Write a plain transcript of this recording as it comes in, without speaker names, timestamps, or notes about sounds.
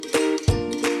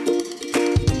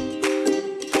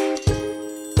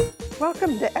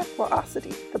Welcome to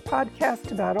Equiosity, the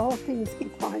podcast about all things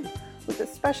equine, with a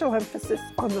special emphasis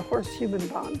on the horse-human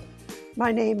bond.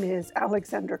 My name is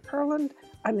Alexandra Kurland.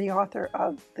 I'm the author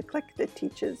of The Click That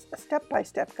Teaches, a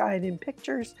step-by-step guide in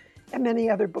pictures, and many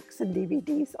other books and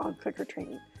DVDs on clicker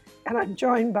training. And I'm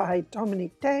joined by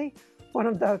Dominique Day, one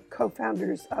of the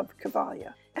co-founders of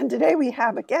Cavalia. And today we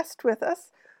have a guest with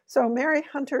us. So Mary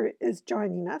Hunter is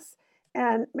joining us.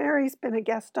 And Mary's been a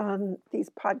guest on these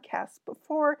podcasts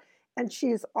before, and she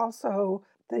is also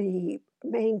the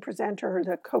main presenter,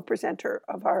 the co-presenter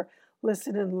of our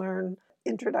Listen and Learn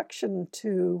introduction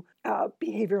to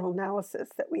behavioral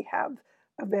analysis that we have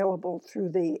available through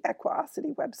the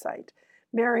Equiosity website.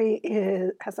 Mary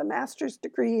has a master's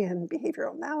degree in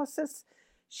behavioral analysis.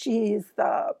 She's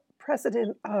the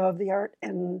president of the Art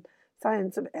and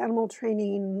Science of Animal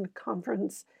Training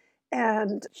Conference,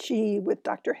 and she, with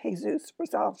Dr. Jesus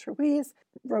Rosales-Ruiz,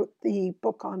 wrote the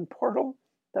book on Portal,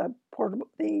 the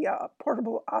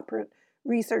Portable Operant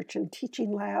Research and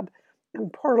Teaching Lab.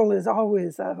 And Portal is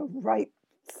always a right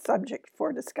subject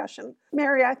for discussion.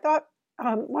 Mary, I thought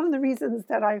one of the reasons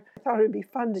that I thought it would be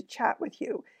fun to chat with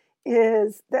you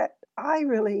is that I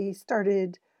really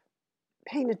started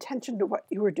paying attention to what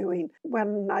you were doing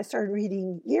when I started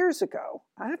reading years ago.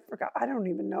 I don't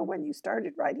even know when you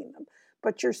started writing them,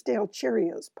 but your Stale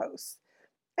Cheerios posts.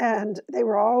 And they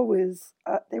were always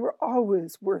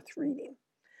worth reading.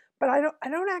 But I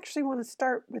don't actually want to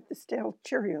start with the Stale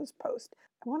Cheerios post.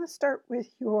 I want to start with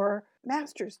your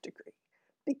master's degree,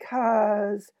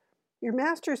 because your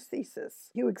master's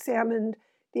thesis, you examined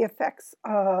the effects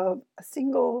of a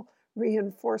single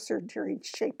reinforcer during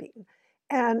shaping.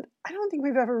 And I don't think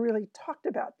we've ever really talked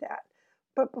about that.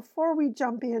 But before we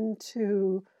jump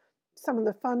into some of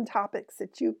the fun topics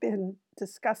that you've been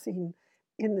discussing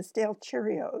in the Stale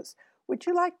Cheerios, would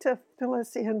you like to fill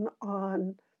us in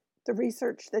on the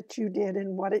research that you did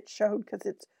and what it showed? Because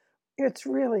it was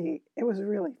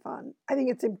really fun. I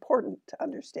think it's important to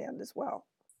understand as well.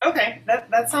 Okay,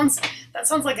 that sounds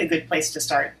like a good place to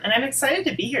start. And I'm excited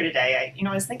to be here today.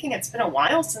 I was thinking it's been a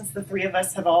while since the three of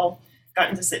us have all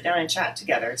gotten to sit down and chat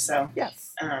together. So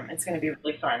yes, it's going to be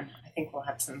really fun. I think we'll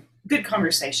have some good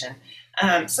conversation.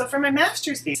 So for my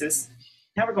master's thesis,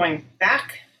 now we're going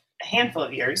back a handful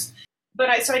of years, but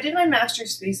I did my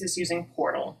master's thesis using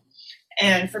Portal.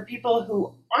 And for people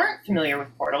who aren't familiar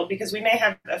with Portal, because we may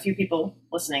have a few people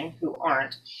listening who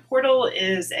aren't, Portal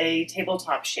is a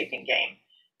tabletop shaping game.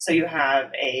 So you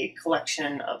have a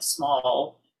collection of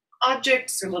small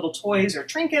objects or little toys or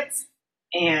trinkets,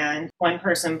 and one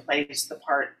person plays the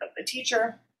part of the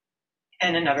teacher,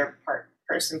 and another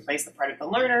person plays the part of the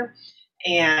learner,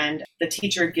 and the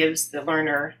teacher gives the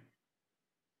learner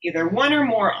either one or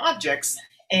more objects,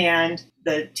 and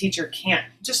the teacher can't,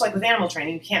 just like with animal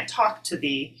training, you can't talk to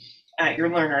your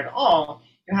learner at all.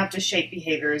 You have to shape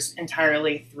behaviors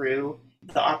entirely through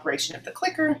the operation of the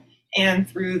clicker and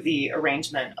through the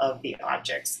arrangement of the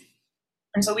objects.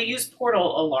 And so we use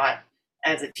Portal a lot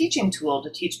as a teaching tool to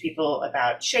teach people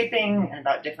about shaping and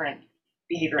about different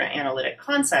behavioral analytic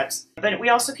concepts. But we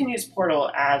also can use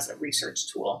Portal as a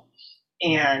research tool.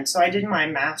 And so I did my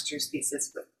master's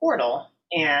thesis with Portal.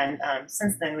 And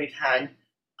since then, we've had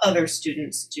other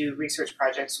students do research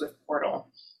projects with Portal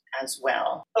as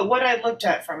well. But what I looked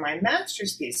at from my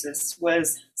master's thesis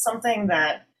was something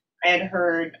that I had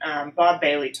heard Bob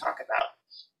Bailey talk about,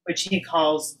 which he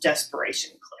calls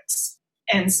desperation clicks.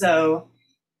 And so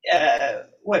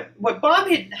what Bob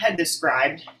had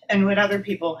described, and what other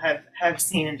people have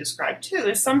seen and described too,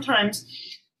 is sometimes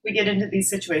we get into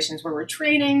these situations where we're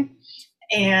training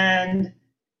and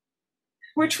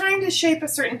we're trying to shape a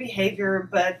certain behavior,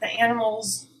 but the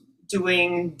animal's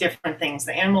doing different things.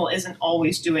 The animal isn't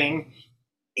always doing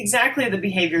exactly the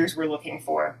behaviors we're looking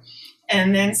for.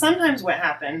 And then sometimes what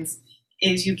happens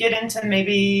is you get into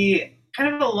maybe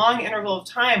kind of a long interval of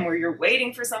time where you're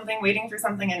waiting for something,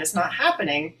 and it's not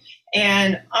happening.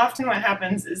 And often what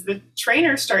happens is the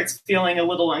trainer starts feeling a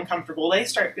little uncomfortable. They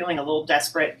start feeling a little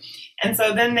desperate. And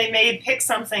so then they may pick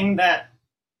something that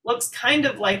looks kind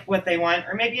of like what they want,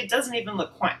 or maybe it doesn't even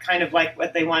look quite kind of like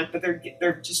what they want, but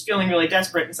they're just feeling really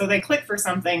desperate. And so they click for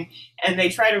something and they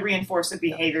try to reinforce a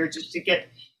behavior just to get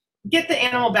the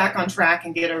animal back on track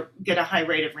and get a high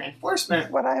rate of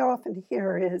reinforcement. What I often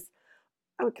hear is,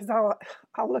 because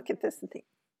I'll look at this and think,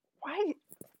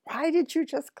 why did you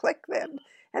just click then?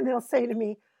 And they'll say to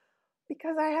me,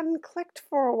 because I hadn't clicked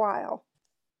for a while.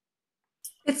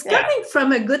 It's coming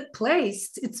from a good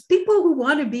place. It's people who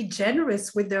want to be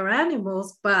generous with their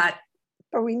animals, but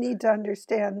we need to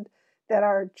understand that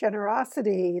our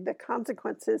generosity, the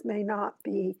consequences may not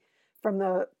be from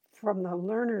the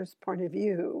learner's point of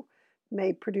view,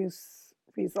 may produce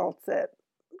results that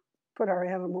put our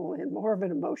animal in more of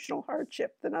an emotional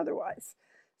hardship than otherwise.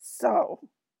 So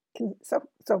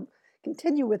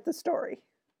continue with the story.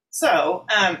 So,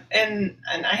 and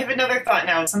I have another thought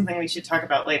now, something we should talk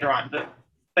about later on,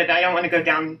 but I don't want to go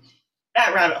down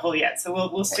that rabbit hole yet. So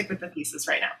we'll stick with the thesis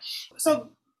right now. So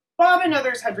Bob and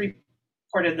others had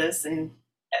reported this,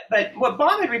 but what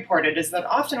Bob had reported is that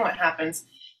often what happens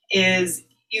is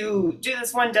you do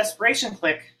this one desperation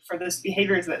click for this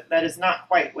behavior that is not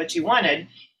quite what you wanted,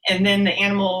 and then the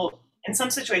animal, in some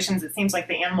situations, it seems like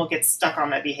the animal gets stuck on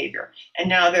that behavior, and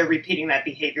now they're repeating that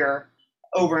behavior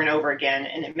over and over again,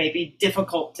 and it may be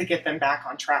difficult to get them back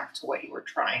on track to what you were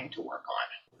trying to work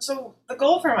on. So the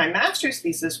goal for my master's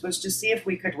thesis was to see if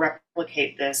we could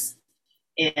replicate this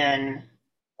in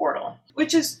Portal,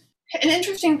 which is an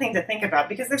interesting thing to think about,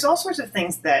 because there's all sorts of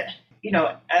things that,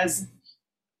 as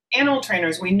animal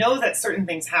trainers, we know that certain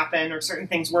things happen or certain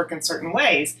things work in certain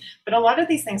ways, but a lot of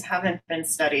these things haven't been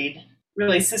studied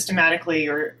really systematically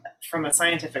or from a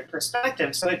scientific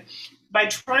perspective. So by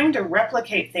trying to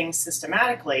replicate things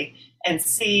systematically and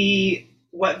see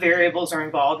what variables are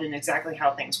involved in exactly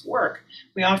how things work,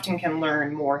 we often can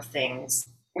learn more things.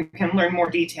 We can learn more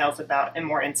details about and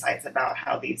more insights about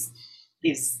how these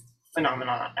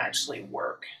phenomena actually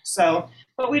work. So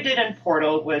what we did in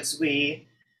Portal was I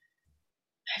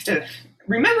have to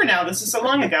remember now, this is so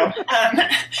long ago,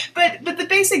 but the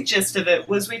basic gist of it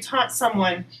was we taught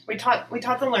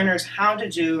the learners how to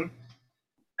do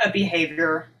a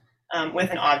behavior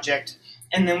with an object,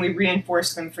 and then we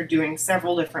reinforced them for doing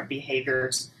several different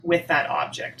behaviors with that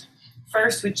object.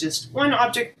 First, with just one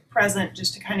object present,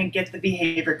 just to kind of get the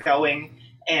behavior going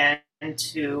and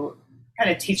to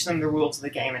kind of teach them the rules of the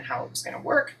game and how it was going to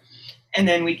work. And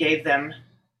then we gave them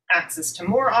access to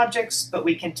more objects, but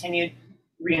we continued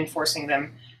reinforcing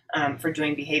them for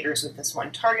doing behaviors with this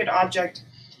one target object.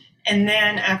 And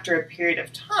then after a period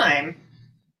of time,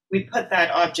 we put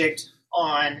that object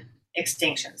on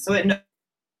extinction. So it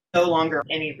no longer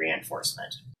any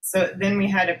reinforcement. So then we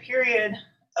had a period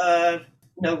of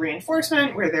no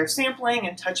reinforcement where they're sampling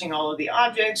and touching all of the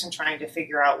objects and trying to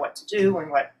figure out what to do and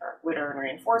what would earn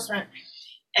reinforcement.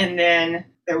 And then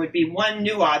there would be one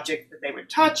new object that they would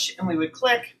touch and we would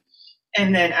click.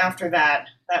 And then after that,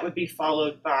 that would be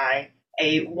followed by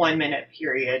a 1 minute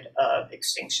period of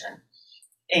extinction.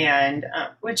 And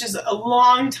which is a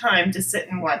long time to sit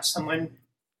and watch someone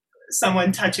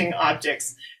touching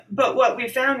objects. But what we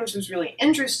found, which was really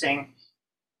interesting,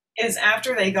 is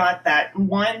after they got that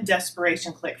one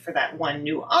desperation click for that one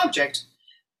new object,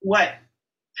 what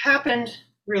happened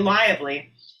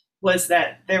reliably was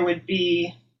that there would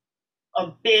be a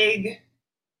big,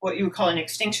 what you would call an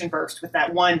extinction burst with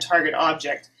that one target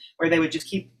object, where they would just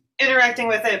keep interacting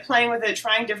with it, playing with it,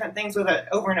 trying different things with it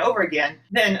over and over again.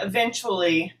 Then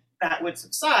eventually that would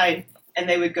subside and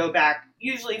they would go back,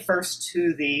 usually first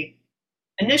to the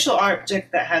initial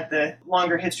object that had the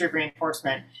longer history of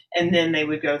reinforcement, and then they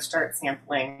would go start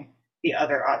sampling the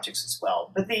other objects as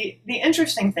well. But the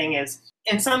interesting thing is,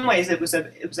 in some ways, it was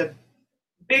a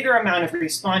bigger amount of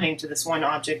responding to this one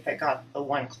object that got the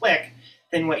one click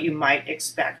than what you might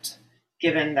expect,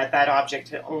 given that object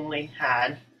had only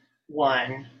had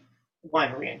one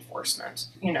reinforcement.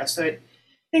 So I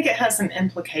think it has some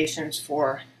implications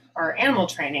for our animal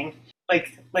training,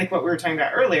 like what we were talking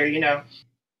about earlier.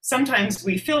 Sometimes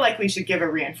we feel like we should give a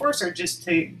reinforcer just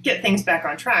to get things back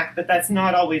on track, but that's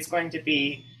not always going to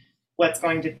be what's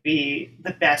going to be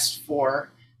the best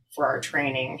for our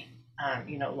training,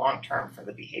 long term, for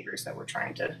the behaviors that we're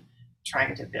trying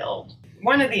to build.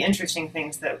 One of the interesting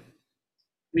things that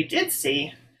we did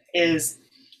see is,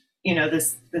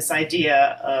 this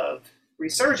idea of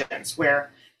resurgence,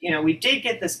 where we did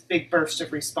get this big burst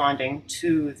of responding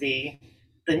to the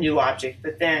new object,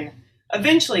 but then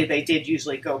eventually they did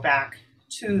usually go back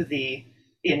to the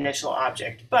initial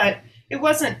object. But it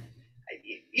wasn't,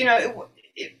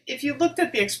 if you looked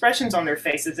at the expressions on their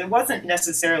faces, it wasn't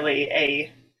necessarily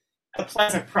a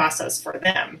pleasant process for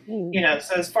them.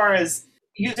 So as far as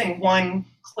using one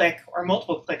click or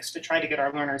multiple clicks to try to get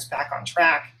our learners back on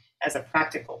track as a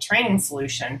practical training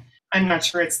solution, I'm not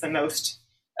sure it's the most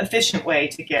efficient way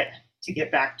to get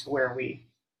back to where we,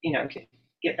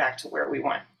 get back to where we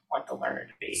want the learner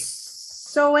to be.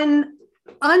 So an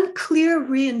unclear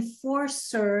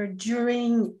reinforcer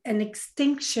during an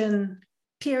extinction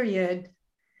period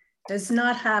does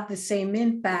not have the same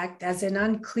impact as an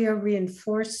unclear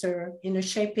reinforcer in a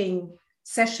shaping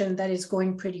session that is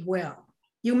going pretty well.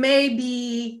 You may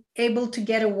be able to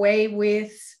get away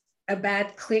with a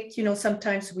bad click.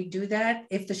 Sometimes we do that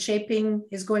if the shaping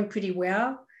is going pretty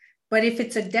well, But if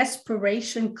it's a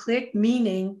desperation click,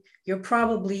 meaning you're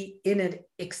probably in an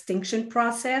extinction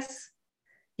process,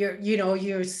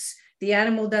 the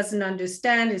animal doesn't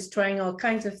understand, is trying all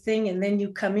kinds of things, and then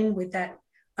you come in with that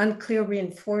unclear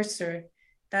reinforcer,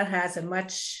 that has a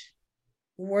much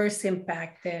worse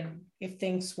impact than if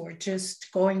things were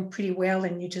just going pretty well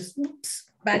and you just, oops,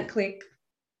 bad click.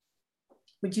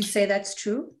 Would you say that's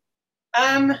true?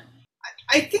 I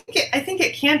think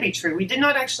it can be true. We did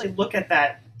not actually look at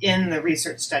that in the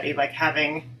research study,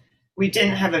 we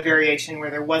didn't have a variation where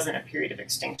there wasn't a period of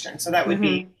extinction. So that would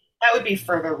be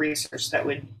further research that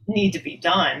would need to be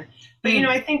done. But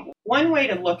I think one way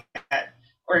to look at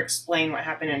or explain what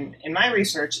happened in my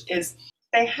research is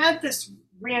they had this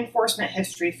reinforcement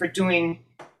history for doing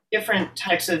different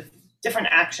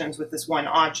actions with this one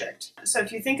object. So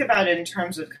if you think about it in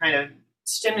terms of kind of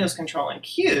stimulus control and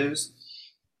cues,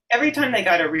 every time they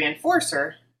got a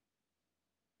reinforcer,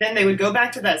 then they would go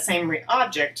back to that same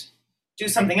object, do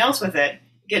something else with it,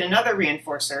 get another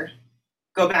reinforcer,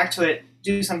 go back to it,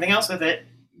 do something else with it,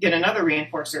 get another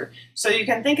reinforcer. So you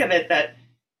can think of it that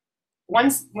when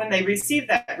they received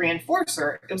that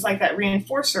reinforcer, it was like that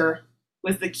reinforcer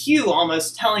was the cue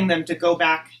almost telling them to go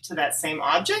back to that same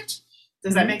object.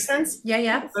 Does that make sense?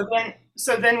 Yeah.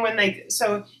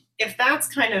 So if that's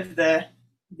kind of the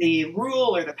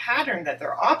rule or the pattern that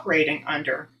they're operating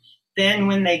under, then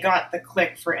when they got the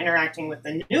click for interacting with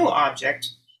the new object,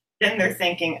 then they're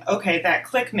thinking, okay, that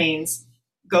click means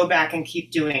go back and keep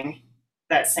doing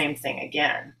that same thing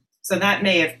again. So that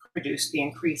may have produced the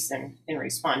increase in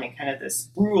responding, kind of this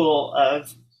rule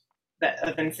of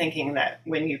them thinking that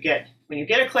when you get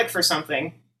a click for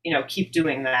something, keep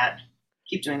doing that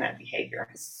behavior.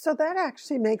 So that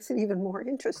actually makes it even more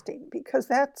interesting, because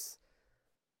that's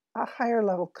a higher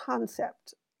level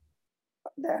concept,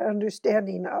 that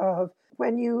understanding of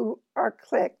when you are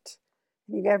clicked,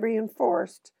 you get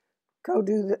reinforced, go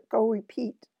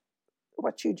repeat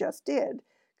what you just did.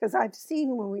 Because I've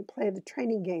seen when we play the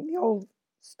training game, the old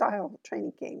style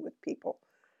training game with people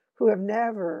who are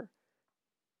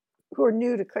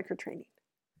new to clicker training.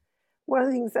 One of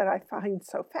the things that I find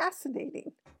so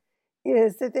fascinating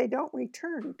is that they don't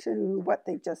return to what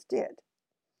they just did.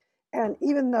 And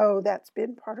even though that's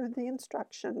been part of the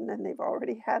instruction and they've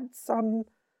already had some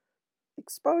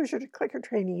exposure to clicker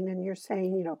training, and you're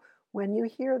saying, when you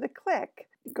hear the click,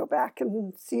 go back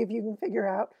and see if you can figure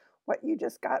out what you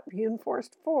just got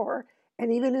reinforced for.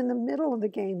 And even in the middle of the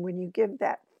game, when you give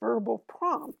that verbal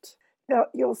prompt,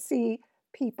 you'll see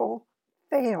people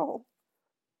fail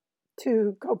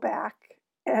to go back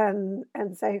and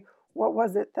say, what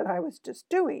was it that I was just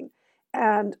doing?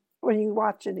 And when you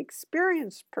watch an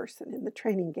experienced person in the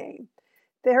training game,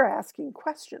 they're asking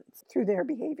questions through their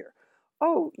behavior.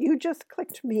 Oh, you just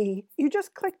clicked me.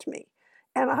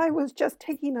 And I was just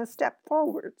taking a step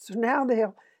forward. So now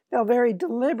they'll very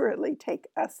deliberately take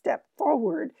a step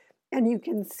forward, and you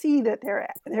can see that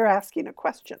they're asking a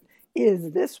question.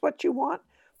 Is this what you want?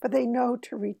 But they know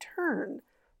to return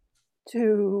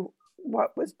to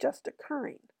what was just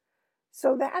occurring.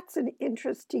 So that's an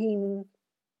interesting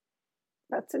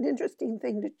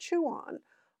thing to chew on,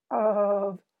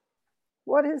 of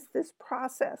what is this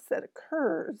process that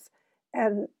occurs,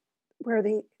 and where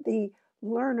the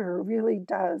learner really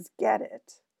does get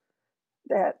it,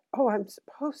 that, I'm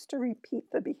supposed to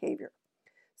repeat the behavior.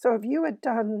 So if you had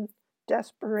done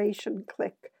desperation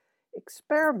click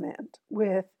experiment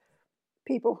with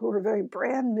people who were very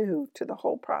brand new to the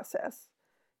whole process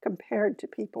compared to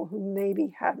people who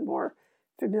maybe had more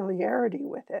familiarity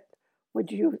with it,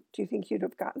 do you think you'd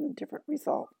have gotten different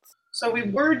results? So we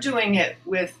were doing it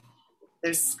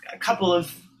there's a couple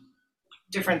of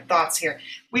different thoughts here.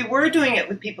 We were doing it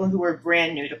with people who were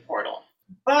brand new to Portal.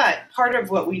 But part of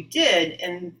what we did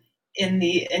in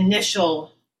the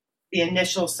initial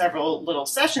several little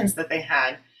sessions that they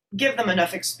had, give them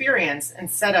enough experience and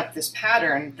set up this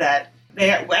pattern that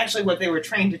what they were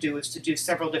trained to do was to do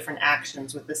several different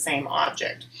actions with the same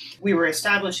object. We were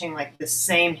establishing the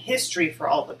same history for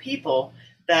all the people,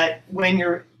 that when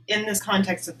you're in this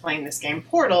context of playing this game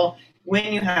Portal,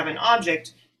 when you have an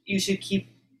object, you should keep,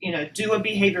 do a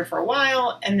behavior for a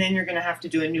while, and then you're going to have to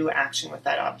do a new action with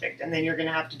that object, and then you're going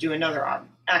to have to do another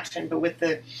action, but with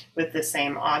the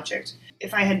same object.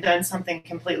 If I had done something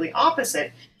completely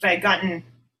opposite, if I had gotten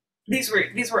these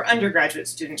were undergraduate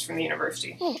students from the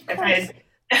university. Oh, if I had,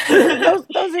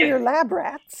 those are your lab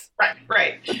rats.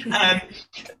 Right.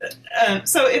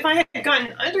 So if I had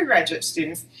gotten undergraduate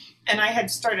students, and I had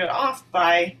started off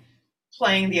by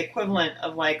playing the equivalent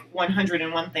of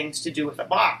 101 things to do with a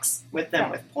box with them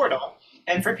with Portal.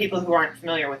 And for people who aren't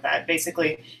familiar with that,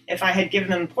 basically, if I had given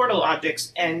them Portal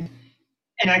objects and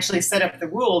and actually set up the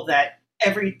rule that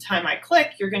every time I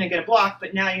click, you're going to get a block,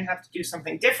 but now you have to do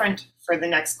something different for the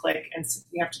next click, and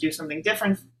you have to do something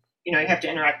different. You have to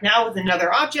interact now with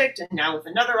another object, and now with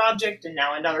another object, and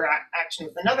now another action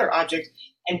with another object,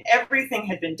 and everything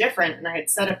had been different, and I had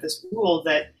set up this rule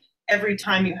that every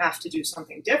time you have to do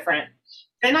something different.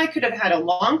 Then I could have had a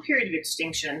long period of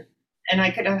extinction, and I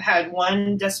could have had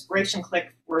one desperation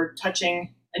click for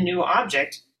touching a new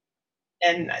object,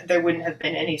 and there wouldn't have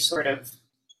been any sort of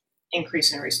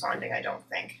increase in responding, I don't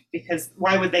think. Because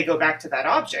why would they go back to that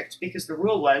object? Because the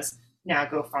rule was, now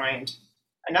go find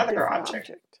another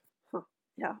object. Huh.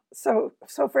 Yeah. So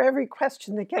for every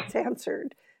question that gets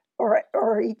answered,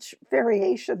 or each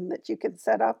variation that you can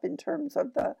set up in terms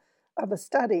of a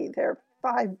study, there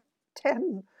are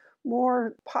 5-10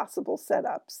 more possible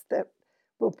setups that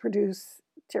will produce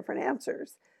different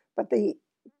answers. But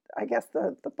I guess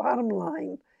the bottom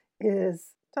line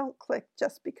is, don't click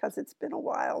just because it's been a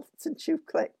while since you've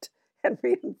clicked and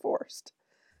reinforced.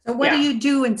 So what do you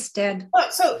do instead?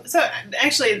 Well, so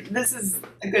actually, this is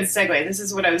a good segue. This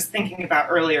is what I was thinking about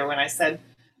earlier when I said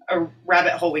a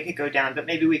rabbit hole we could go down, but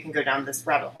maybe we can go down this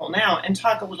rabbit hole now and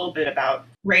talk a little bit about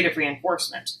rate of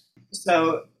reinforcement.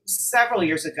 So several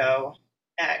years ago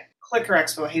at Clicker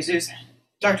Expo,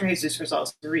 Dr. Jesus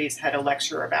Rosales-Ruiz had a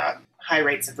lecture about high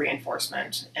rates of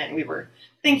reinforcement, and we were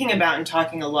thinking about and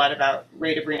talking a lot about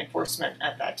rate of reinforcement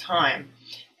at that time.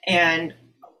 And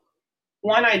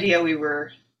one idea we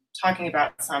were talking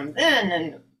about some then,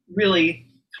 and really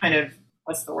kind of,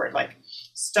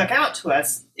 stuck out to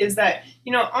us, is that,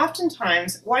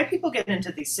 oftentimes why people get into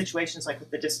these situations like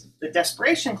with the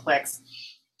desperation clicks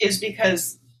is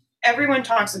because everyone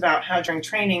talks about how during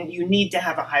training you need to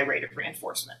have a high rate of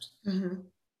reinforcement. Mm-hmm.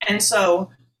 And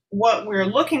so what we're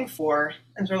looking for,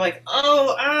 and we're like,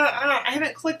 I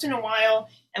haven't clicked in a while,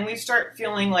 and we start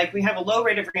feeling like we have a low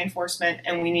rate of reinforcement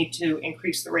and we need to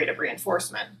increase the rate of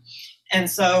reinforcement. And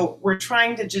so we're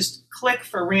trying to just click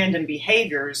for random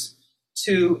behaviors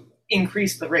to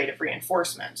increase the rate of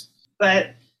reinforcement.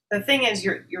 But the thing is,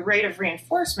 your rate of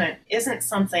reinforcement isn't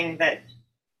something that,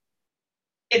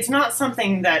 it's not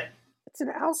something that it's an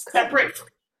outcome. Separate.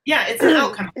 Yeah, it's an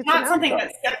outcome. It's not something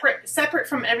that's separate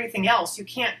from everything else. You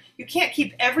can't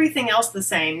keep everything else the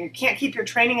same. You can't keep your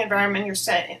training environment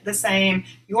the same,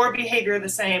 your behavior the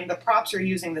same, the props you're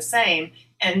using the same,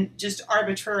 and just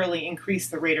arbitrarily increase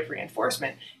the rate of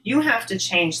reinforcement. You have to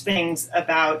change things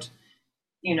about,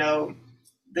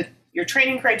 your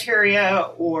training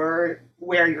criteria, or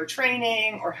where you're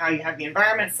training, or how you have the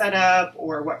environment set up,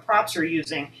 or what props you're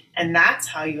using, and that's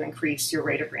how you increase your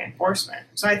rate of reinforcement.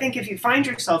 So I think if you find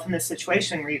yourself in this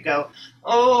situation where you go,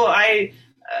 I'm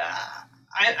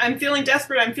feeling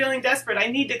desperate, I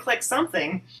need to click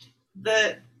something,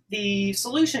 the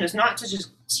solution is not to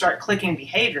just start clicking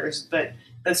behaviors, but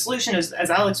the solution is, as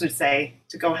Alex would say,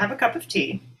 to go have a cup of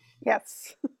tea.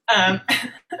 Yes.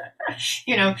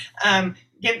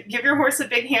 Give your horse a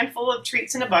big handful of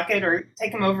treats in a bucket, or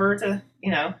take him over to,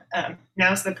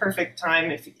 now's the perfect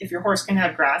time. If your horse can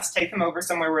have grass, take him over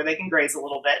somewhere where they can graze a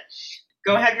little bit.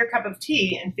 Go have your cup of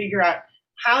tea and figure out,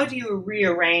 how do you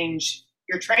rearrange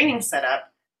your training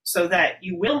setup so that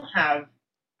you will have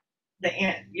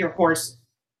your horse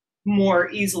more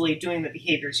easily doing the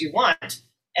behaviors you want.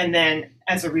 And then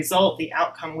as a result, the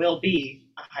outcome will be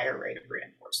a higher rate of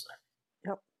reinforcement.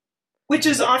 Yep. Which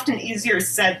is often easier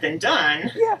said than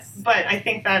done. Yes. But I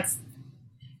think and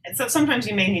so sometimes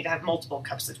you may need to have multiple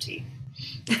cups of tea.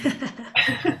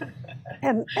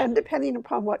 And depending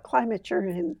upon what climate you're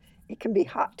in, it can be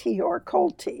hot tea or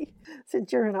cold tea,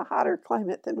 since you're in a hotter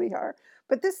climate than we are.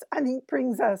 But this, I think,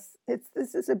 brings us,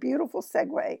 this is a beautiful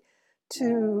segue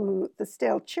to the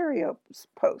Stale Cheerios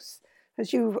posts,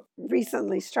 because you've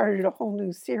recently started a whole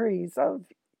new series of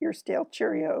your Stale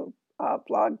Cheerio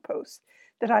blog posts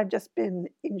that I've just been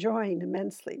enjoying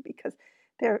immensely, because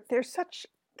they're such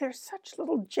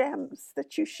little gems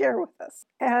that you share with us,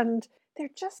 and they're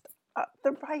just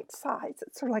the right size.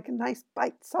 It's sort of like a nice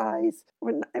bite size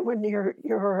when you're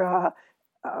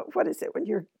what is it, when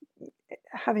you're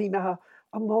having a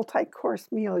multi-course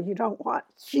meal. You don't want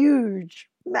huge,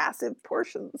 massive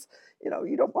portions.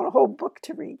 You don't want a whole book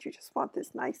to read. You just want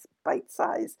this nice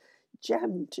bite-sized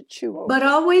gem to chew over. But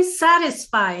always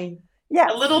satisfying.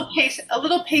 Yes. A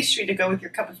little pastry to go with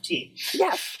your cup of tea.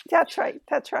 Yes, that's right.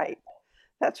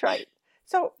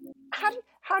 So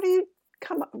how do you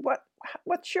come up,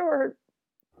 what's your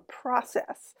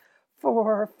process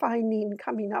for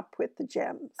coming up with the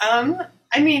gems?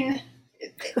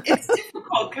 It's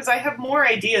difficult because I have more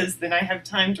ideas than I have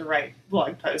time to write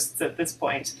blog posts at this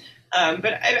point.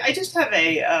 But I just have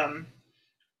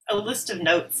a a list of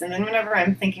notes, and then whenever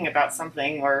I'm thinking about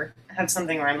something or have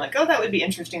something where I'm like, oh, that would be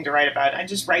interesting to write about, I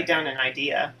just write down an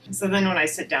idea. So then when I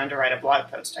sit down to write a blog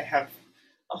post, I have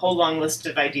a whole long list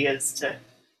of ideas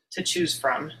to choose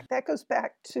from. That goes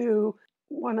back to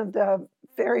one of the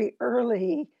very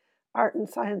early Art and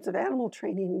Science of Animal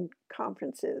Training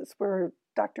conferences where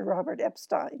Dr. Robert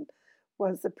Epstein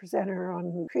was the presenter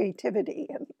on creativity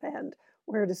and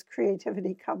where does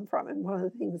creativity come from? And one of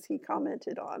the things he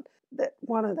commented on, that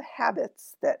one of the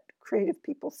habits that creative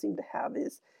people seem to have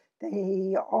is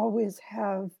they always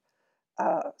have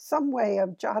some way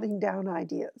of jotting down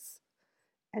ideas.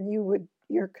 And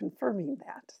you're confirming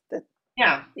that.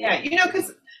 Yeah.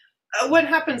 Because what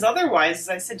happens otherwise is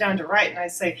I sit down to write and I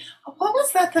say, oh, what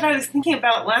was that I was thinking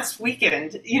about last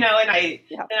weekend? And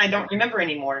I don't remember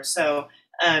anymore. So,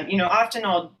 often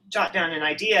I'll jot down an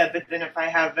idea, but then if I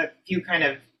have a few kind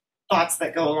of thoughts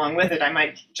that go along with it, I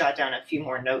might jot down a few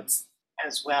more notes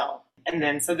as well. And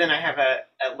then I have a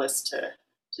list to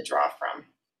draw from.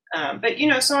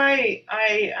 So I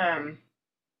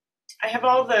have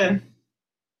all the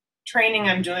training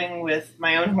I'm doing with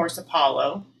my own horse,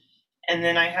 Apollo. And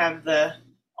then I have the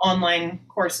online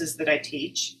courses that I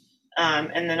teach.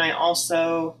 And then I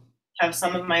also have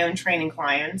some of my own training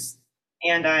clients.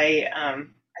 And I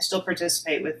still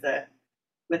participate with the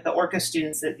ORCA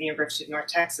students at the University of North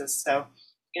Texas. So,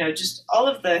 just all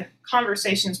of the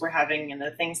conversations we're having and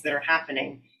the things that are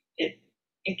happening,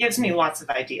 it gives me lots of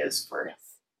ideas for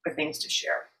things to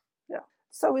share. Yeah.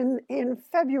 So in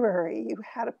February, you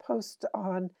had a post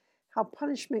on how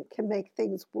punishment can make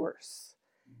things worse.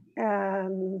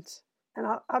 And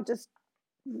I'll just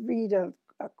read a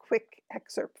quick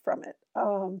excerpt from it,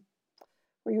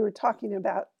 where you were talking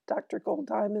about Dr. Gold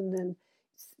Diamond, and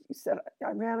you said,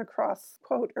 I ran across a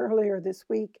quote earlier this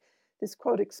week. This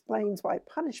quote explains why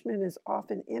punishment is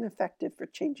often ineffective for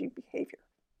changing behavior.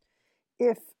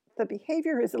 If the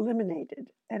behavior is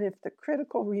eliminated, and if the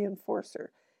critical reinforcer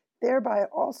thereby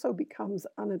also becomes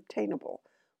unobtainable,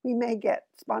 we may get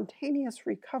spontaneous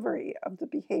recovery of the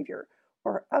behavior,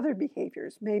 or other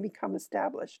behaviors may become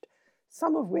established,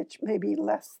 some of which may be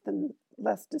less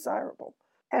desirable.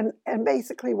 And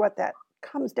basically what that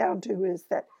comes down to is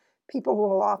that people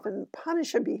will often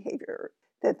punish a behavior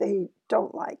that they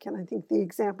don't like. And I think the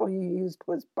example you used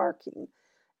was barking.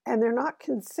 And they're not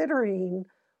considering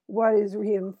what is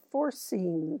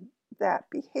reinforcing that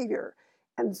behavior.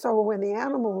 And so when the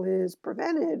animal is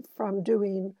prevented from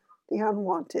doing the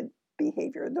unwanted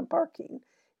behavior, the barking,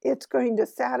 it's going to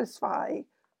satisfy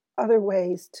other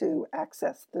ways to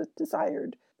access the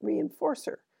desired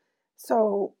reinforcer.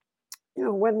 So,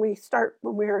 when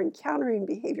we're encountering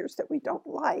behaviors that we don't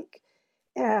like,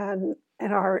 and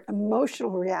our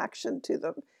emotional reaction to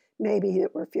them, maybe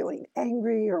that we're feeling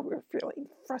angry or we're feeling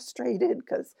frustrated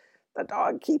because the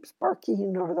dog keeps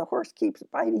barking or the horse keeps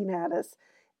biting at us,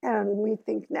 and we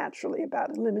think naturally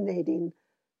about eliminating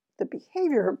the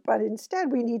behavior, but instead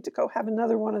we need to go have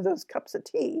another one of those cups of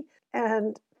tea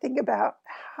and think about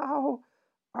how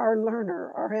our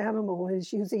learner, our animal,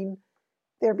 is using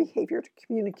their behavior to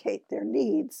communicate their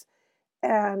needs.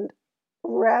 And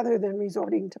rather than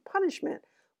resorting to punishment,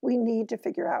 we need to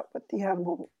figure out what the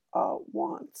animal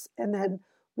wants. And then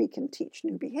we can teach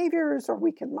new behaviors, or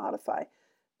we can modify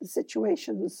the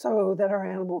situation so that our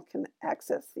animal can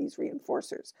access these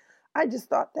reinforcers. I just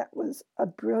thought that was a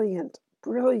brilliant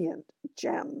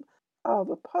gem of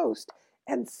a post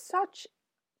and such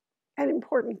an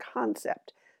important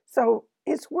concept. So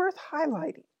it's worth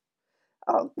highlighting.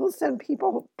 We'll send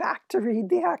people back to read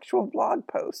the actual blog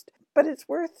post, but it's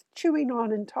worth chewing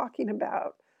on and talking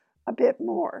about a bit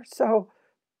more. So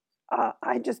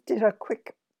I just did a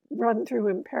quick run through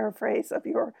and paraphrase of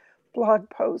your blog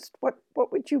post. What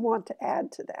would you want to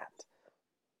add to that?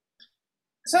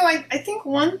 So I think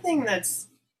one thing that's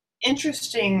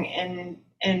interesting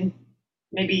and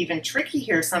maybe even tricky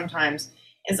here sometimes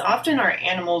is often our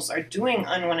animals are doing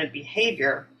unwanted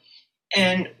behavior,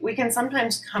 and we can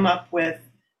sometimes come up with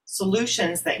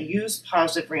solutions that use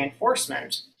positive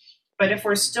reinforcement. But if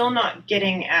we're still not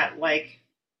getting at,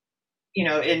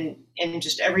 in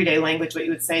just everyday language, what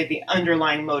you would say the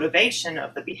underlying motivation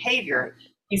of the behavior,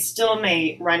 you still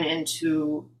may run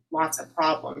into lots of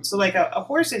problems. So like a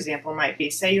horse example might be,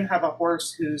 say you have a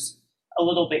horse who's a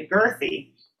little bit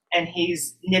girthy and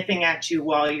he's nipping at you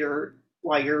while you're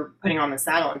putting on the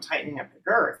saddle and tightening up the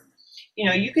girth.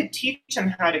 You could teach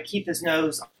him how to keep his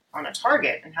nose on a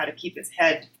target and how to keep his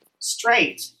head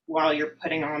straight while you're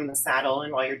putting on the saddle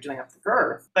and while you're doing up the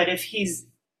girth. But if he's,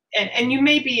 and you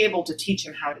may be able to teach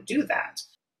him how to do that.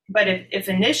 But if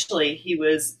initially he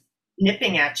was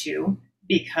nipping at you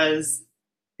because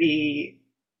the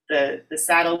the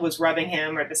saddle was rubbing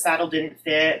him, or the saddle didn't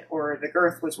fit, or the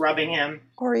girth was rubbing him,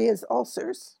 or he has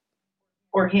ulcers,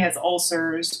 or he has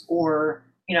ulcers, or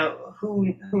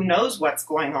who knows what's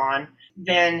going on,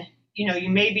 then you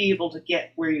may be able to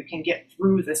get where you can get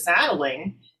through the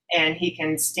saddling, and he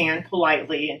can stand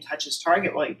politely and touch his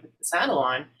target while you put the saddle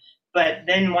on. But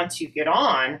then once you get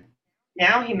on,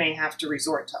 now he may have to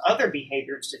resort to other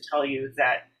behaviors to tell you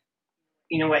that,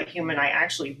 you know what, human, I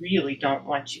actually really don't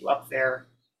want you up there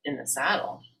in the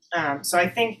saddle. So I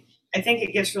think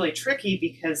it gets really tricky,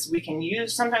 because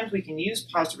sometimes we can use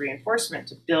positive reinforcement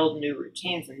to build new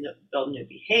routines and build new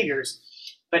behaviors.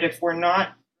 But if we're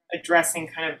not addressing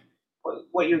kind of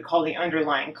what you would call the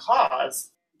underlying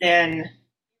cause, then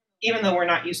even though we're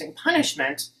not using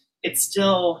punishment, we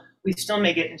still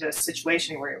may get into a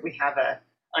situation where we have a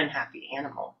unhappy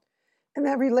animal. And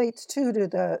that relates too to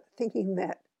the thinking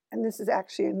that, and this is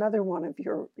actually another one of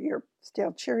your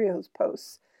Stale Cheerios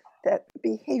posts, that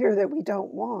behavior that we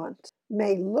don't want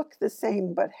may look the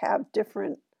same but have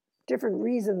different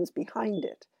reasons behind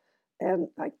it. And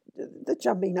like the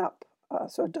jumping up,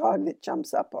 so a dog that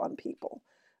jumps up on people,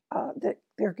 that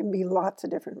there can be lots of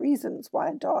different reasons why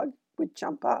a dog would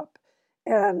jump up.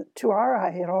 And to our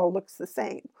eye, it all looks the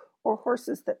same. Or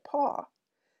horses that paw.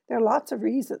 There are lots of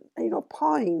reasons.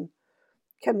 Pawing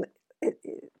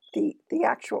the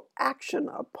actual action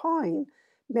of pawing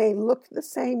may look the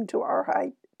same to our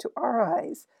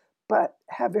eyes, but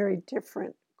have very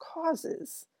different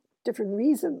causes, different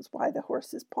reasons why the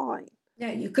horse is pawing.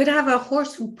 Yeah, you could have a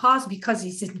horse who paws because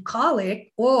he's in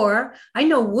colic, or I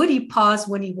know Woody paws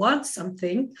when he wants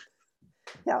something.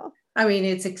 Yeah. I mean,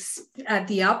 it's at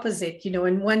the opposite.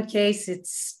 In one case,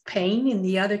 it's pain. In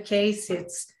the other case,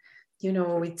 it's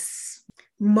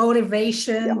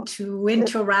motivation to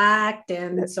interact.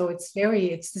 And so it's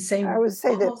the same. I would say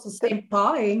almost the same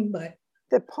pawing, but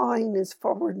the pawing is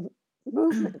forward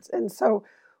movements. And so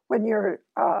when you're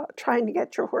trying to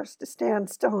get your horse to stand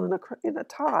still in a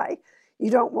tie,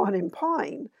 you don't want him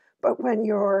pawing. But when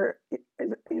you're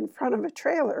in front of a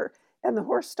trailer and the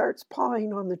horse starts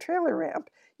pawing on the trailer ramp,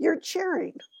 you're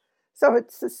cheering. So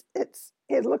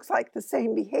it looks like the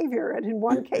same behavior. And in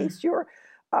one case, you're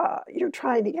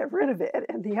trying to get rid of it,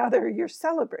 and the other, you're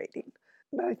celebrating.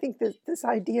 But I think that this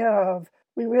idea of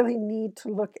we really need to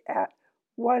look at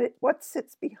what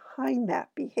sits behind that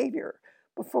behavior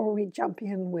before we jump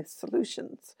in with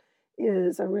solutions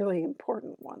is a really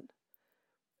important one.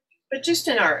 But just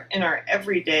in our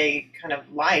everyday kind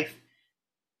of life,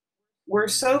 we're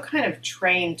so kind of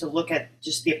trained to look at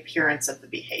just the appearance of the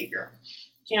behavior.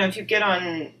 If you get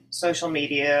on social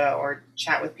media or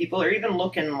chat with people, or even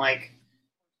look in like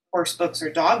horse books or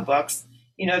dog books,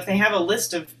 if they have a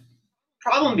list of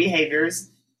problem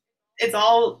behaviors, it's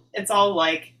all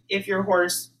like, if your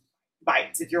horse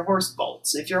bites, if your horse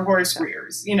bolts, if your horse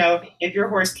rears, if your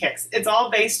horse kicks. It's all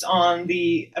based on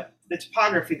the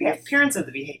topography, the appearance of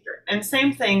the behavior. And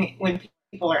same thing when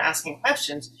people are asking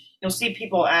questions. You'll see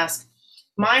people ask,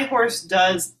 my horse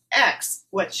does X,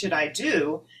 what should I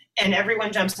do? And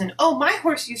everyone jumps in, oh, my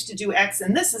horse used to do X,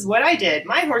 and this is what I did.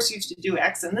 My horse used to do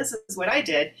X, and this is what I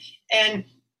did. And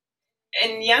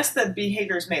yes, the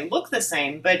behaviors may look the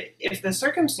same, but if the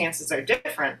circumstances are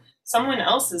different, someone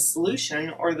else's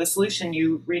solution, or the solution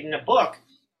you read in a book,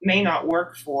 may not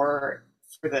work for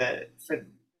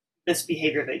this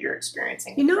behavior that you're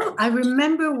experiencing. I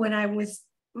remember when I was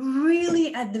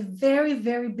really at the very,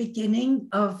 very beginning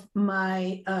of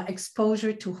my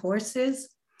exposure to horses,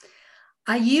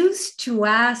 I used to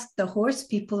ask the horse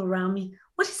people around me,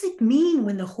 what does it mean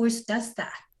when the horse does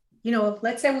that?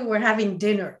 Let's say we were having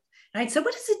dinner. And I'd say,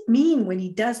 what does it mean when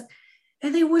he does it?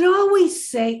 And they would always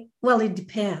say, well, it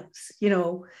depends.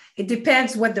 It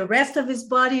depends what the rest of his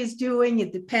body is doing.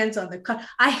 It depends on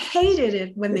I hated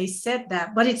it when they said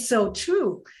that, but it's so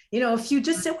true. If you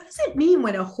just say, what does it mean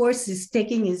when a horse is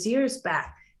taking his ears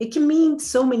back? It can mean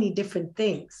so many different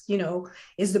things.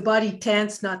 Is the body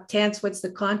tense, not tense? What's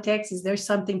the context? Is there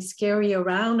something scary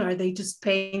around? Are they just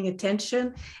paying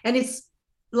attention? And it's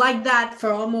like that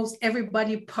for almost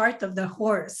everybody part of the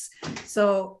horse.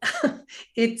 So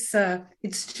it's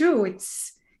true.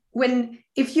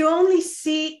 If you only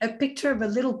see a picture of a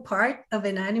little part of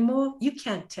an animal, you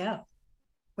can't tell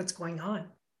what's going on.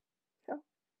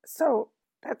 So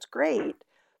that's great.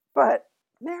 But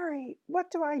Mary, what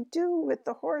do I do with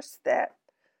the horse that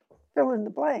fill in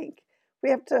the blank? We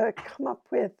have to come up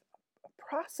with a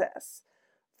process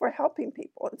for helping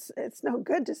people. It's no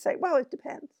good to say, well, it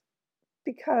depends.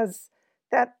 Because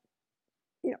that,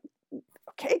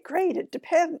 okay, great, it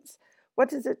depends. What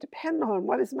does it depend on?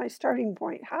 What is my starting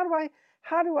point?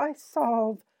 How do I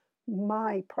solve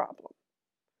my problem?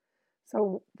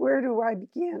 So where do I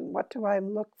begin? What do I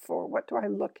look for? What do I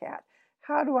look at?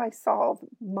 How do I solve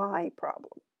my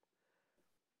problem?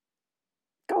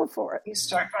 Go for it. You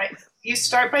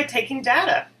start by taking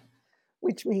data,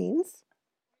 Which means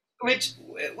which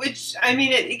I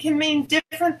mean it can mean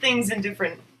different things in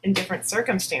different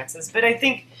circumstances. But I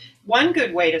think one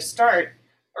good way to start,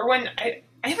 or when I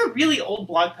have a really old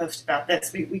blog post about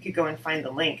this. We could go and find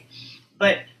the link.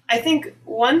 But I think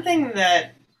one thing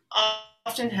that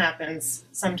often happens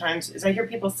sometimes is I hear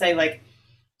people say, like,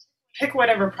 pick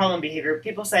whatever problem behavior.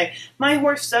 People say, my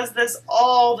horse does this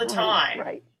all the time.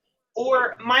 Right.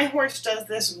 Or my horse does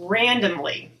this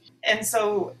randomly. And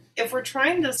so if we're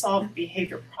trying to solve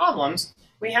behavior problems,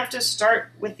 we have to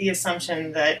start with the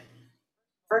assumption that,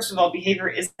 first of all, behavior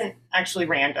isn't actually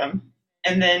random.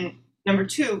 And then number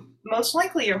two, most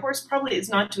likely your horse probably is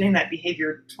not doing that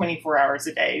behavior 24 hours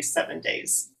a day, 7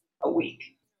 days a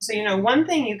week. So, one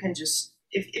thing you can just,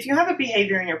 if you have a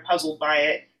behavior and you're puzzled by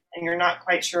it and you're not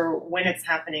quite sure when it's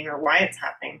happening or why it's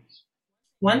happening,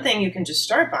 one thing you can just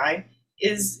start by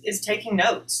is taking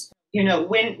notes.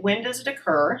 When does it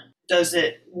occur?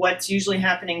 What's usually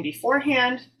happening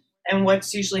beforehand, and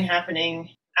what's usually happening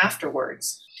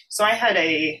afterwards? So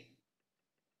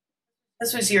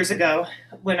this was years ago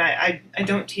when I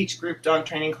don't teach group dog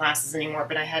training classes anymore,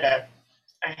 but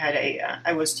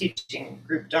I was teaching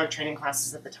group dog training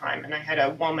classes at the time, and I had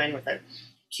a woman with a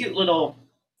cute little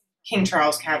King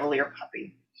Charles Cavalier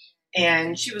puppy,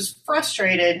 and she was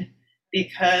frustrated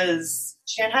because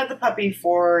she had the puppy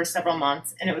for several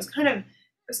months, and it was kind of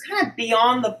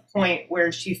beyond the point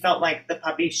where she felt like the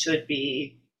puppy should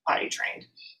be potty trained,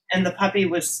 and the puppy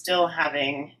was still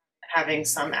having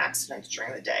some accidents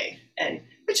during the day, and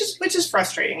which is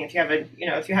frustrating if you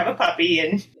have a puppy,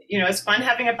 and it's fun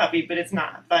having a puppy, but it's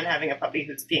not fun having a puppy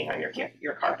who's peeing on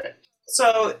your carpet.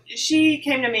 So she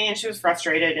came to me and she was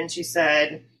frustrated, and she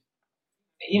said,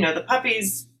 the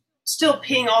puppy's still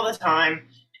peeing all the time,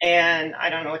 and I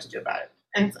don't know what to do about it.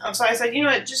 And so I said,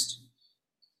 just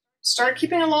start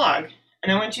keeping a log,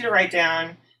 and I want you to write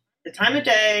down the time of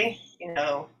day,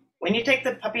 when you take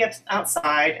the puppy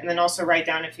outside, and then also write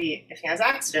down if he has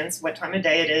accidents, what time of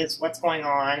day it is, what's going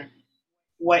on,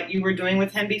 what you were doing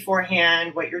with him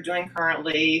beforehand, what you're doing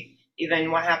currently,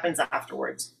 even what happens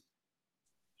afterwards.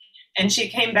 And she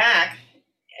came back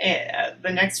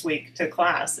the next week to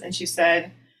class, and she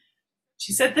said,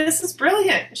 this is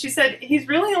brilliant. She said, he's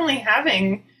really only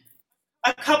having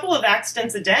a couple of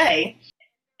accidents a day,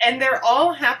 and they're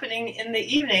all happening in the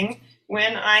evening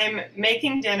when I'm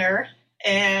making dinner,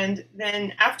 and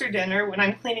then after dinner when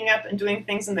I'm cleaning up and doing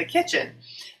things in the kitchen.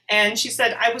 And she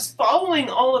said, I was following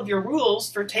all of your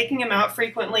rules for taking him out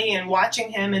frequently and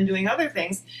watching him and doing other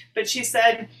things. But she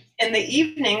said, in the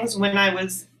evenings when I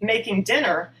was making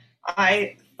dinner,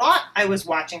 I thought I was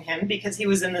watching him because he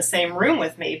was in the same room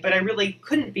with me, but I really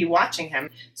couldn't be watching him.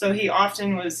 So he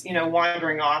often was,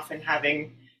 wandering off and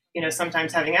having,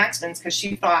 sometimes having accidents, because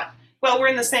she thought, well, we're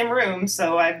in the same room,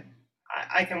 so I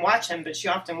can watch him, but she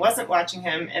often wasn't watching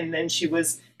him, and then she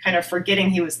was kind of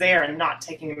forgetting he was there and not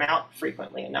taking him out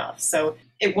frequently enough. So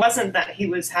it wasn't that he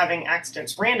was having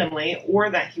accidents randomly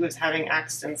or that he was having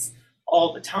accidents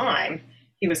all the time.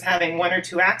 He was having 1 or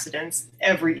 2 accidents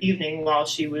every evening while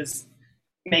she was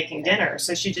making dinner.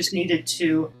 So she just needed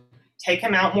to take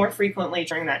him out more frequently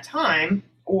during that time,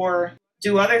 or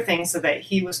do other things so that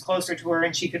he was closer to her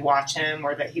and she could watch him,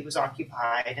 or that he was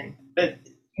occupied. But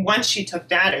once she took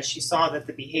data, she saw that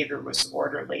the behavior was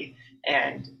orderly,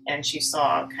 and she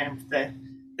saw kind of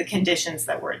the conditions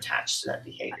that were attached to that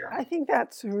behavior. I think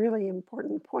that's a really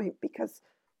important point, because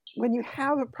when you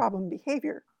have a problem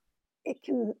behavior, it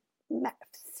can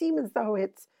seem as though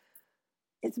it's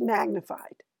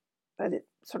magnified, that it's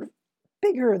sort of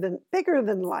bigger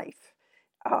than life.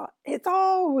 It's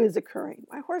always occurring.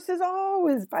 My horse is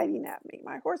always biting at me.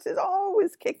 My horse is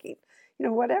always kicking.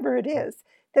 Whatever it is,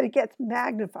 that it gets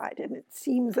magnified, and it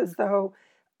seems as though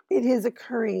it is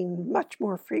occurring much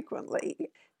more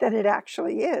frequently than it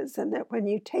actually is. And that when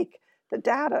you take the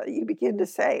data, you begin to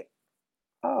say,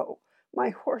 oh,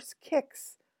 my horse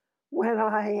kicks when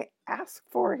I ask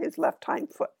for his left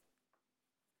hind foot.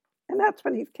 And that's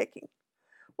when he's kicking.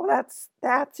 Well,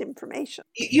 that's information.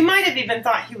 You might have even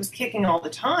thought he was kicking all the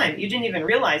time. You didn't even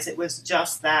realize it was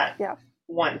just that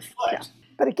one foot. Yeah.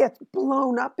 But it gets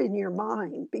blown up in your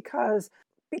mind because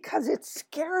it's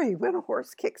scary when a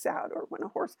horse kicks out, or when a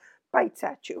horse bites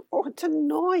at you, or it's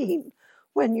annoying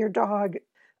when your dog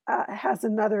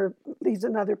leaves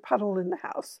another puddle in the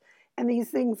house. And these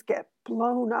things get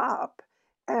blown up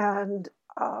and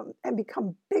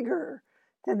become bigger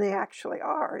than they actually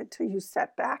are, until you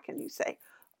step back and you say,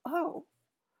 oh,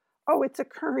 it's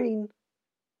occurring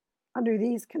under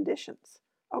these conditions.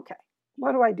 Okay,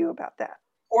 what do I do about that?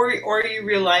 Or you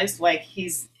realize like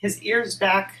his ear's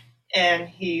back and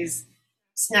he's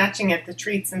snatching at the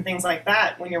treats and things like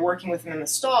that when you're working with him in the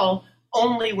stall,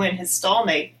 only when his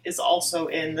stallmate is also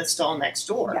in the stall next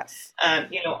door. Yes.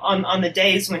 On the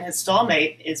days when his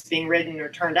stallmate is being ridden or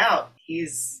turned out,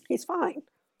 he's fine,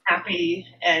 happy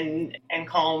and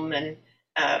calm, and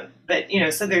but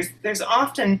so there's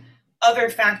often other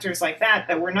factors like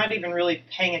that we're not even really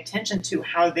paying attention to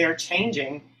how they're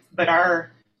changing, but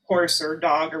our horse or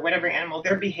dog or whatever animal,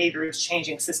 their behavior is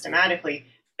changing systematically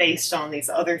based on these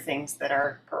other things that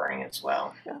are occurring as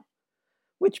well. Yeah.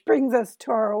 Which brings us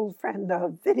to our old friend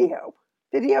of video,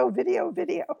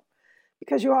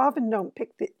 because you often don't pick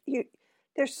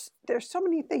there's so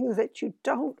many things that you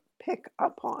don't pick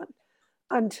up on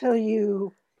until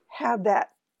you have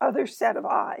that other set of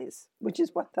eyes, which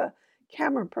is what the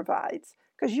camera provides,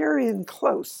 because you're in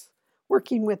close,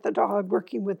 working with the dog,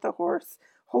 working with the horse,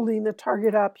 holding the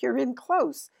target up, you're in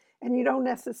close, and you don't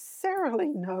necessarily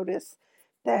notice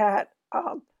that,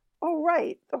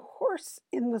 right, the horse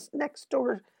in the next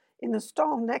door, in the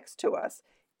stall next to us,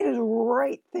 is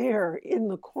right there in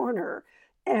the corner,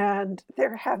 and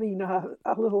they're having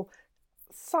a little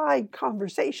side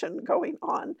conversation going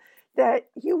on that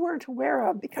you weren't aware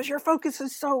of because your focus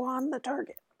is so on the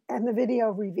target. And the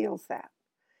video reveals that.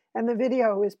 And the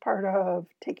video is part of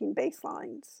taking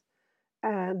baselines.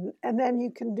 And then you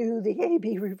can do the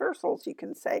A/B reversals. You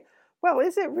can say, well,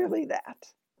 is it really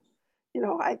that?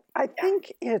 I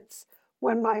think it's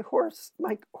when my horse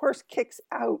kicks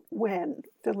out when,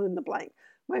 fill in the blank.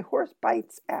 My horse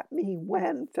bites at me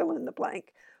when, fill in the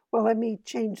blank. Well, let me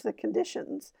change the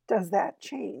conditions. Does that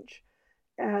change?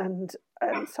 And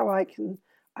so I can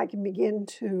begin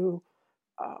to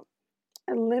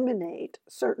eliminate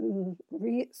certain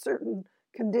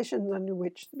conditions under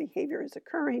which the behavior is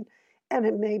occurring, and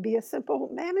it may be a simple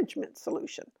management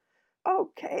solution.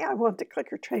 Okay, I want to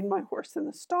clicker train my horse in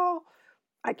the stall.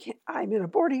 I'm in a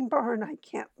boarding barn. I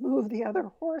can't move the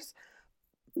other horse.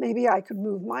 Maybe I could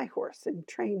move my horse and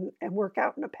train and work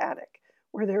out in a paddock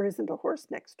where there isn't a horse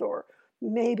next door.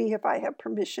 Maybe if I have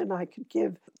permission, I could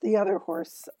give the other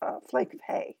horse a flake of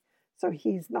hay so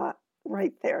he's not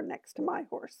right there next to my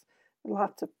horse.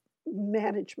 Lots of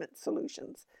management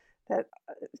solutions that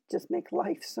just make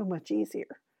life so much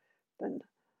easier than,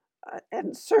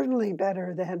 and certainly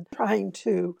better than trying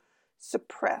to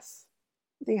suppress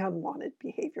the unwanted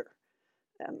behavior.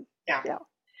 Yeah.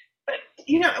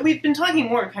 But, we've been talking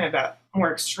more kind of about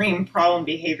more extreme problem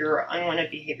behavior or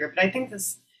unwanted behavior, but I think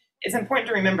this is important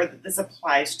to remember that this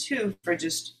applies too for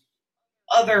just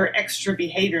other extra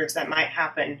behaviors that might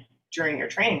happen during your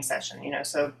training session.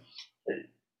 So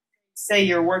say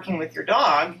you're working with your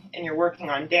dog and you're working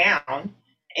on down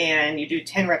and you do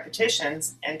 10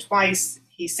 repetitions and twice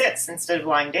he sits instead of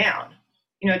lying down.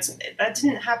 That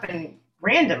didn't happen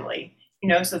randomly.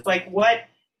 So it's like,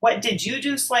 what did you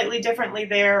do slightly differently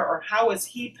there? Or how was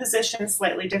he positioned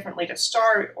slightly differently to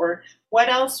start? Or what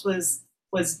else was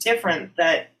different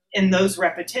that in those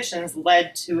repetitions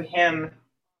led to him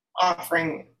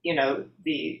offering,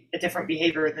 a different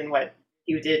behavior than what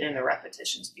you did in the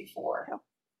repetitions before? Yeah.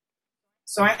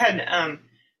 So I had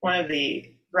one of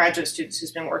the graduate students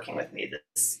who's been working with me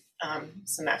this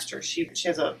semester. She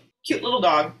has a cute little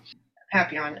dog,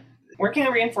 Papillon, working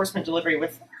on reinforcement delivery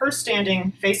with her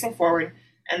standing facing forward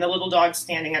and the little dog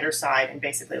standing at her side in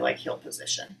basically like heel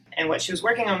position. And what she was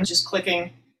working on was just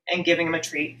clicking and giving him a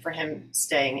treat for him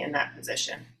staying in that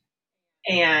position.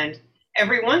 And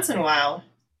every once in a while,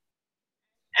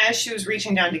 as she was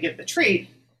reaching down to give the treat,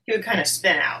 he would kind of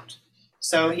spin out.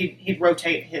 So he'd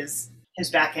rotate his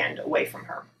back end away from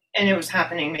her. And it was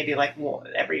happening maybe like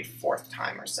every fourth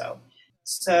time or so.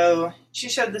 So she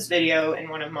showed this video in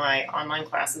one of my online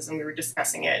classes and we were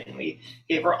discussing it and we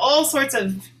gave her all sorts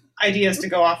of ideas to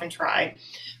go off and try.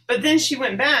 But then she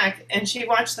went back and she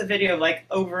watched the video like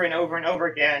over and over and over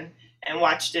again and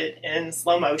watched it in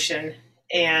slow motion.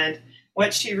 And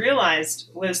what she realized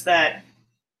was that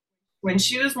when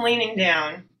she was leaning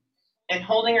down and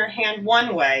holding her hand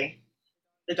one way,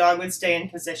 the dog would stay in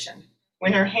position.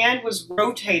 When her hand was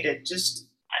rotated,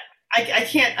 I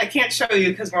can't show you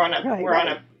because we're on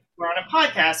a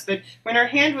podcast, but when her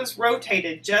hand was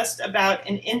rotated just about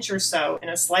an inch or so in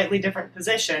a slightly different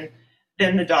position,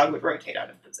 then the dog would rotate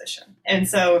out of position. And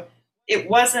so it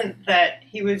wasn't that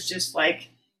he was just like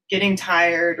getting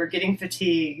tired or getting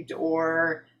fatigued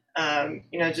or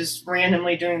just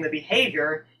randomly doing the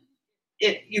behavior.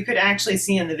 You could actually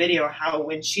see in the video how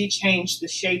when she changed the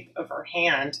shape of her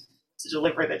hand to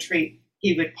deliver the treat,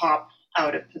 he would pop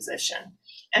out of position.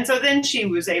 And so then she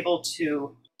was able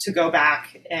to to go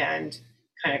back and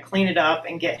kind of clean it up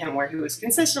and get him where he was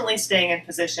consistently staying in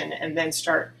position, and then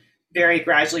start very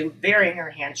gradually varying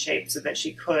her hand shape so that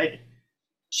she could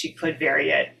vary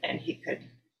it, and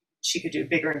she could do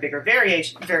bigger and bigger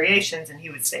variations, and he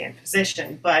would stay in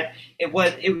position. But it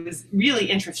was really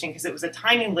interesting because it was a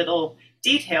tiny little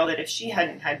detail that if she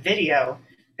hadn't had video,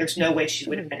 there's no way she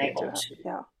would have been able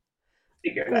to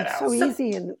figure that out. It's so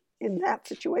easy in that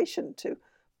situation to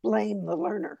blame the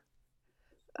learner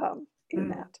in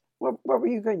that. What were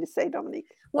you going to say,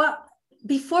 Dominique? Well,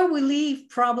 before we leave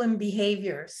problem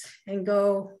behaviors and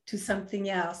go to something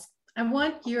else, I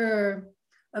want your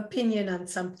opinion on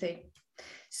something.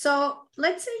 So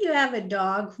let's say you have a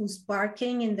dog who's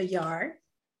barking in the yard,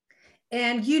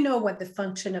 and you know what the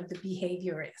function of the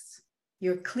behavior is.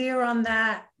 You're clear on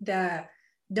that. The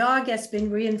dog has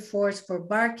been reinforced for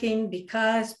barking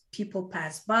because people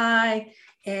pass by,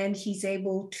 and he's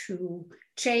able to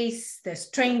chase the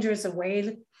strangers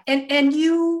away. And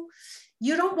you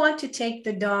don't want to take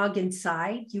the dog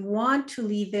inside. You want to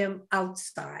leave him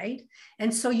outside.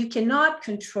 And so you cannot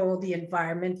control the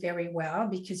environment very well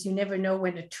because you never know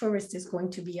when a tourist is going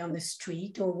to be on the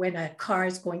street or when a car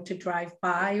is going to drive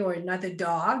by or another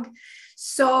dog.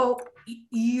 So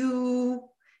you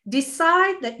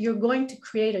decide that you're going to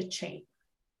create a chain.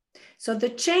 So the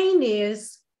chain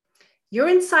is you're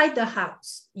inside the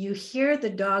house. You hear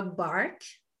the dog bark.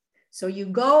 So you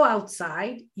go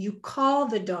outside, you call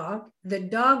the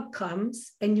dog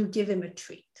comes, and you give him a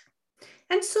treat.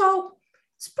 And so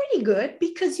it's pretty good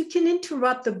because you can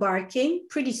interrupt the barking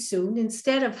pretty soon.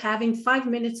 Instead of having 5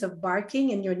 minutes of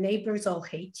barking and your neighbors all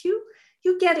hate you,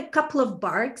 you get a couple of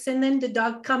barks, and then the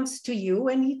dog comes to you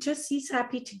and he's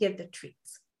happy to get the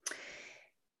treats.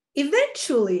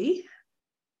 Eventually,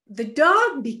 the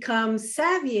dog becomes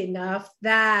savvy enough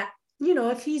that,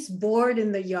 if he's bored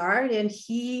in the yard and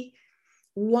he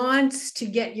wants to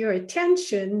get your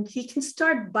attention, he can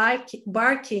start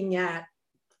barking at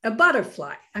a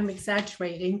butterfly. I'm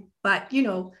exaggerating, but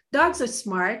dogs are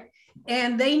smart,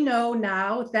 and they know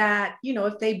now that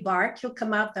if they bark, you'll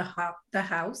come out the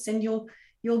house and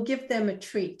you'll give them a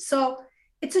treat. So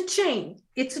it's a chain.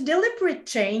 It's a deliberate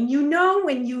chain.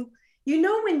 When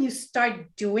you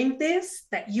start doing this,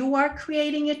 that you are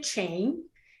creating a chain,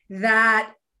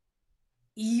 that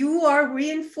you are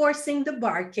reinforcing the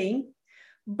barking.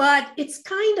 But it's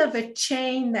kind of a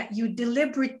chain that you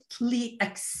deliberately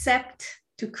accept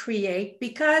to create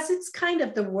because it's kind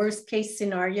of the worst case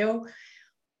scenario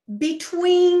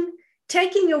between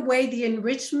taking away the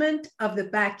enrichment of the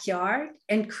backyard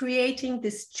and creating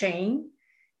this chain.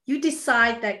 You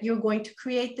decide that you're going to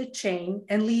create the chain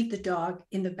and leave the dog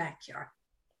in the backyard.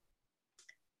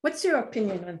 What's your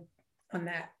opinion on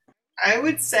that? I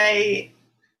would say,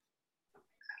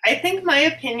 I think my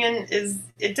opinion is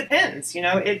it depends.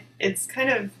 It's kind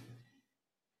of,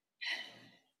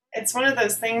 it's one of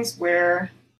those things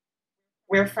where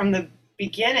from the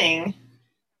beginning,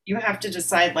 you have to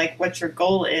decide what your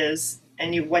goal is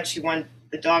and what you want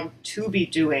the dog to be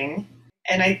doing.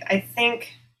 And I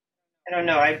think, I don't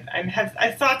know, I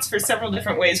have thoughts for several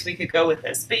different ways we could go with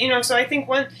this. But, so I think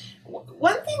one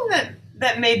thing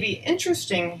that may be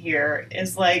interesting here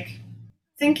is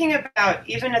thinking about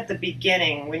even at the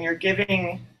beginning when you're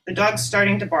giving the dog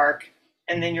starting to bark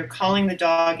and then you're calling the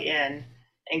dog in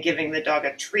and giving the dog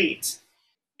a treat.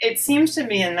 It seems to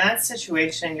me in that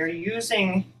situation, you're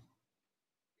using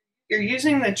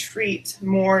the treat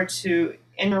more to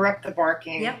interrupt the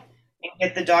barking. Yep. And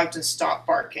get the dog to stop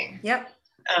barking. Yep.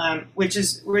 Which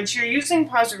you're using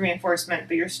positive reinforcement,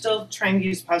 but you're still trying to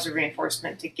use positive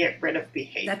reinforcement to get rid of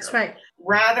behavior. That's right.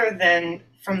 Rather than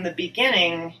from the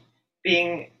beginning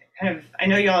being kind of, I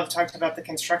know y'all have talked about the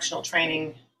constructional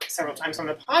training several times on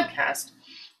the podcast,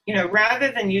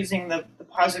 rather than using the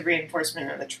positive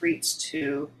reinforcement and the treats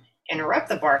to interrupt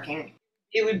the barking,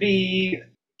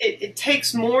 it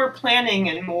takes more planning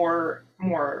and more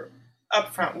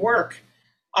upfront work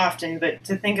often, but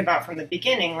to think about from the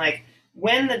beginning,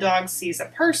 when the dog sees a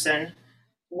person,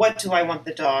 what do I want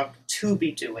the dog to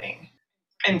be doing?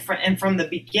 And from the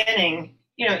beginning,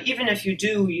 even if you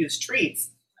do use treats,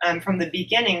 from the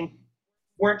beginning,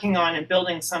 working on and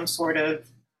building some sort of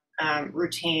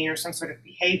routine or some sort of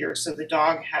behavior so the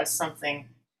dog has something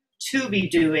to be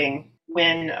doing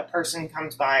when a person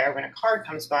comes by or when a car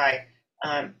comes by,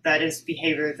 that is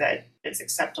behavior that is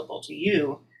acceptable to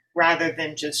you, rather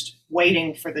than just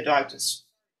waiting for the dog to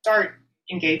start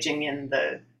engaging in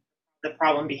the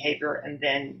problem behavior and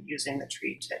then using the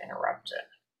treat to interrupt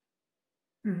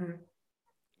it. Mm-hmm.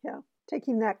 Yeah,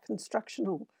 taking that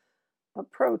constructional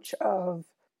approach of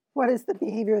what is the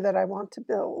behavior that I want to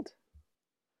build?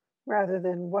 rather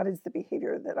than what is the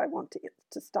behavior that I want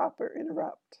to stop or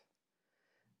interrupt.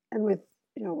 And with,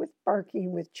 with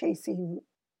barking, with chasing,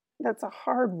 that's a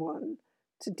hard one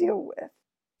to deal with.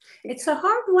 It's a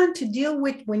hard one to deal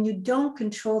with when you don't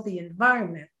control the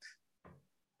environment,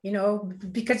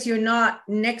 because you're not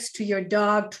next to your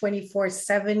dog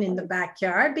 24/7 in the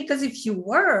backyard. Because if you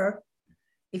were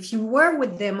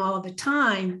with them all the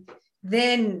time,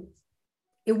 then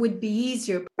it would be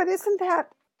easier. But isn't that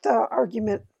the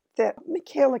argument that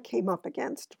Michaela came up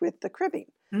against with the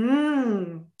cribbing?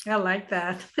 I like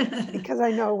that. Because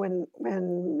I know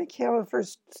when Michaela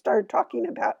first started talking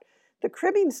about the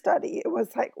cribbing study, it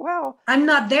was like, well, I'm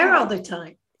not there all the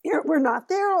time. We're not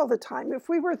there all the time. If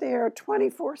we were there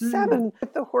 24/7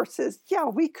 with the horses,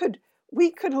 we could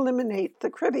eliminate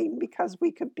the cribbing because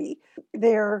we could be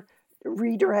there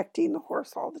redirecting the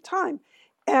horse all the time.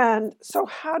 And so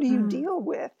how do you deal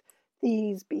with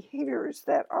these behaviors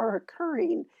that are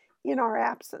occurring in our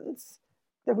absence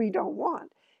that we don't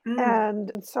want?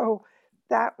 And so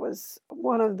that was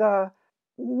one of the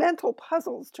mental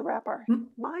puzzles to wrap our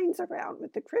minds around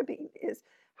with the cribbing is,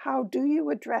 how do you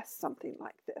address something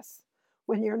like this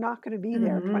when you're not going to be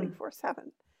there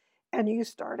 24/7? And you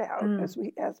start out, as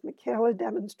Michaela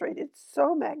demonstrated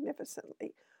so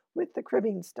magnificently with the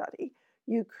cribbing study,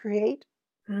 you create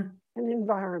an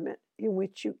environment in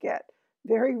which you get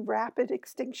very rapid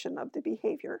extinction of the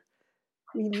behavior.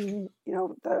 Meaning,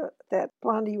 that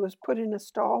Blondie was put in a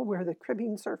stall where the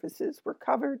cribbing surfaces were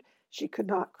covered. She could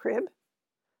not crib.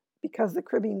 Because the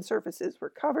cribbing surfaces were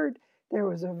covered, there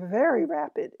was a very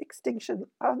rapid extinction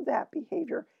of that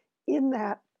behavior in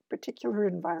that particular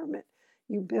environment.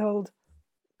 You build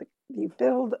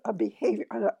a behavior.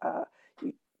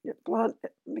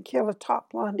 Michaela taught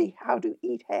Blondie how to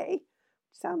eat hay.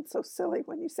 Sounds so silly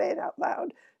when you say it out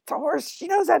loud. It's a horse. She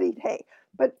knows how to eat hay.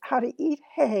 But how to eat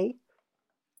hay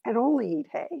and only eat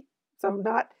hay. So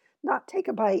not take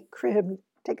a bite, crib,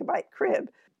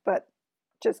 but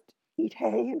just eat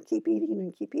hay and keep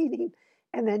eating.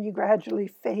 And then you gradually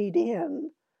fade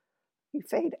in. You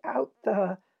fade out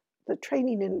the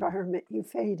training environment. You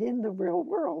fade in the real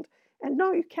world. And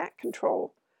no, you can't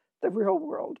control the real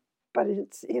world, but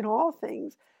it's in all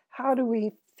things. How do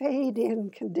we fade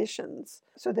in conditions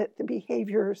so that the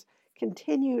behaviors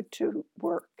continue to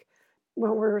work?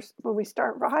 When we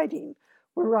start riding,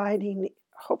 we're riding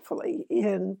hopefully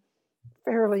in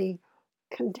fairly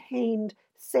contained,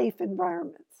 safe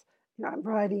environments. I'm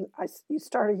riding. You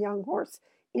start a young horse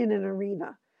in an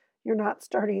arena. You're not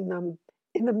starting them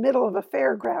in the middle of a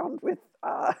fairground with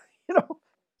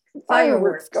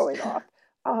fireworks going off.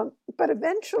 But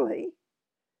eventually,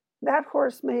 that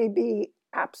horse may be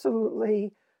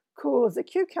absolutely cool as a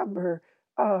cucumber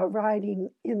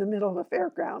riding in the middle of a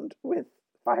fairground with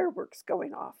fireworks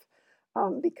going off,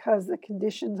 because the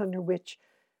conditions under which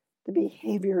the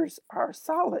behaviors are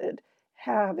solid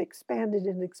have expanded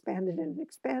and expanded and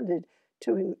expanded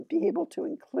to be able to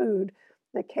include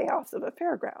the chaos of a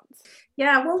fairgrounds.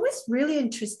 Yeah, what was really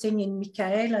interesting in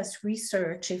Michaela's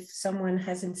research, if someone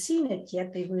hasn't seen it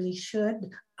yet, they really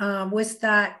should, was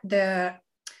that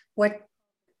what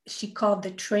she called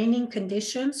the training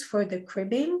conditions for the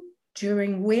cribbing,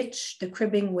 during which the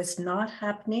cribbing was not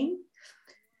happening,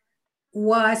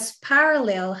 was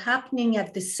parallel happening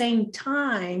at the same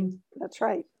time. That's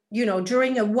right.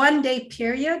 During a one-day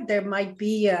period, there might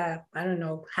be a,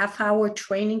 half-hour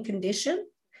training condition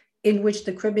in which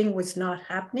the cribbing was not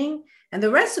happening. And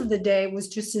the rest of the day was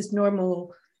just his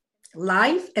normal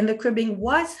life, and the cribbing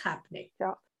was happening.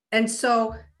 Yeah. And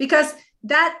so, because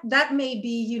that may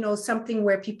be, something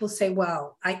where people say,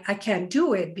 well, I can't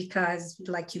do it because,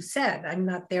 like you said, I'm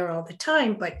not there all the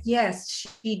time. But yes,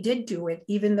 she did do it,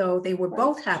 even though they were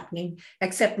both happening,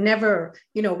 except never,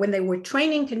 when they were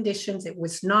training conditions, it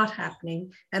was not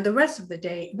happening. And the rest of the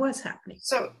day it was happening.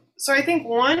 So I think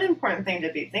one important thing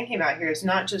to be thinking about here is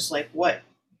not just like what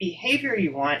behavior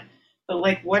you want, but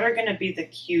like what are going to be the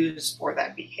cues for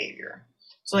that behavior.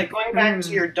 So like going back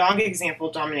to your dog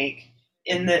example, Dominique,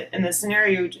 in the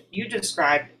scenario you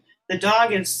described, the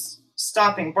dog is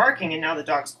stopping barking and now the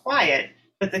dog's quiet,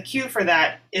 but the cue for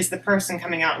that is the person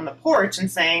coming out on the porch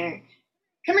and saying,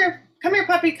 come here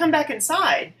puppy, come back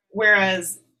inside.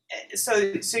 Whereas,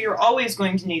 so you're always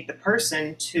going to need the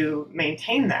person to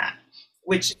maintain that.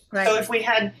 Which, right. So if we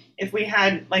had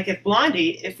like if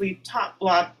Blondie, if we taught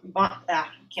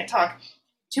can't talk,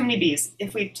 too many B's.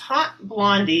 If we taught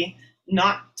Blondie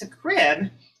not to crib,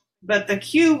 but the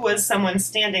cue was someone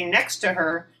standing next to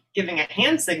her giving a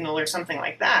hand signal or something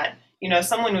like that,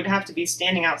 someone would have to be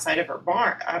standing outside of her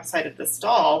barn, outside of the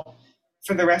stall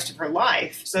for the rest of her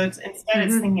life. So it's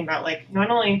thinking about like,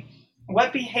 not only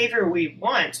what behavior we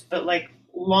want, but like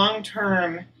long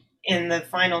term in the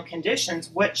final conditions,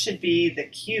 what should be the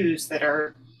cues that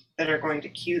are going to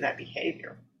cue that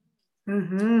behavior.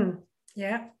 Mm-hmm.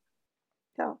 Yeah.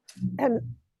 Yeah.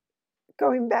 And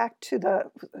going back to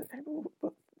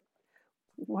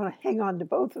want to hang on to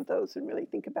both of those and really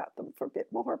think about them for a bit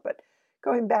more, but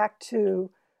going back to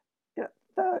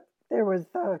there was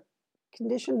the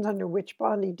conditions under which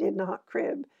Blondie did not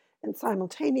crib, and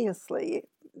simultaneously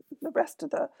the rest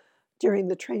of during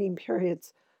the training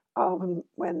periods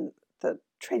when the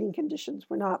training conditions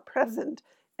were not present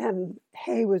and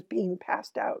hay was being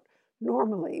passed out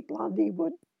normally, Blondie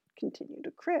would continue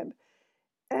to crib.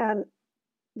 And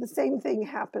the same thing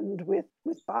happened with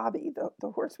Bobby,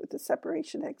 the horse with the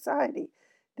separation anxiety,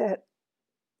 that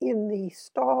in the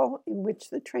stall in which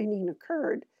the training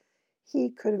occurred, he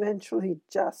could eventually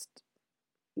just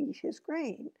eat his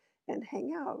grain and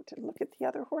hang out and look at the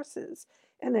other horses.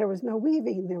 And there was no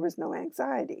weaving, there was no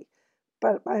anxiety.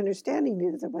 But my understanding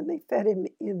is that when they fed him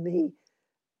in the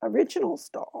original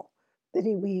stall, that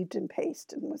he weaved and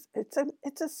paced and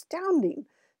it's astounding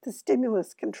the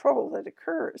stimulus control that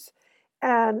occurs.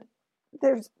 And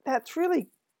that's really,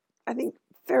 I think,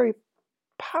 very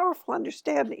powerful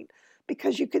understanding,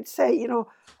 because you could say,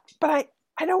 but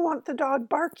I don't want the dog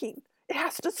barking. It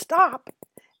has to stop.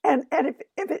 And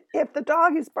if the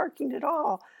dog is barking at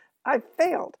all, I've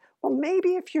failed. Well,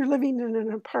 maybe if you're living in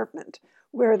an apartment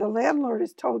where the landlord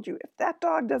has told you, if that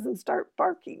dog doesn't stop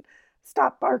barking,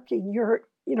 I'm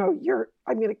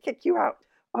going to kick you out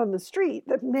on the street,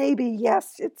 that maybe,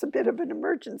 yes, it's a bit of an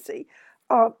emergency.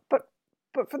 But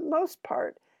for the most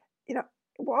part,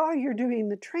 while you're doing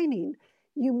the training,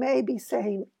 you may be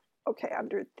saying, okay,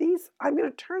 under these, I'm going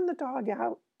to turn the dog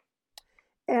out.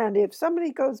 And if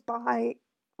somebody goes by,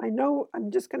 I know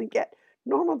I'm just going to get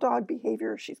normal dog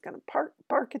behavior. She's going to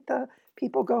bark at the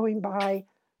people going by.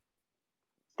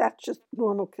 That's just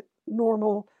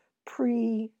normal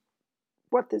pre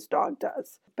what this dog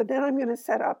does. But then I'm going to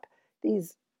set up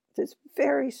this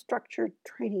very structured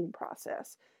training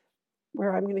process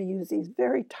where I'm going to use these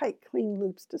very tight, clean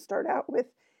loops to start out with.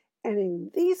 And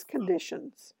in these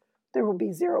conditions, there will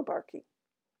be zero barking.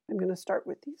 I'm going to start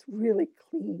with these really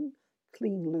clean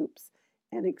loops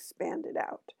and expand it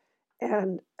out.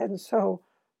 And so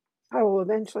I will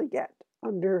eventually get,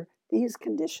 under these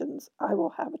conditions, I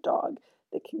will have a dog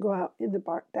that can go out in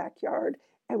the backyard,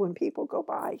 and when people go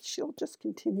by, she'll just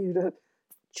continue to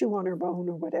chew on her bone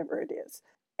or whatever it is.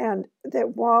 And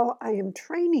that while I am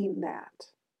training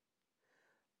that,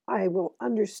 I will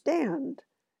understand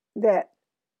that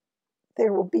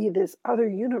there will be this other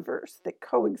universe that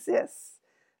coexists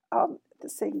at the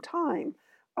same time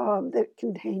that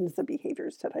contains the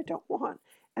behaviors that I don't want.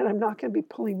 And I'm not going to be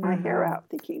pulling my hair out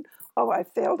thinking, oh, I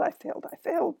failed,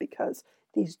 because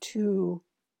these two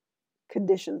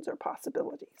conditions are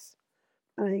possibilities.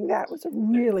 And I think that was a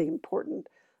really important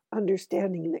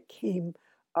understanding that came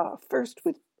first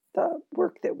with the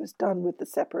work that was done with the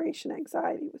separation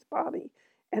anxiety with Bobby,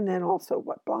 and then also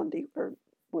what Blondie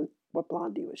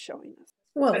was showing us.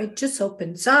 Well, it just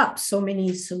opens up so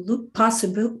many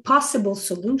possible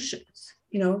solutions.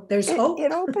 There's hope.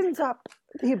 It opens up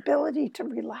the ability to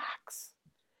relax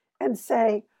and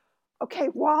say, okay,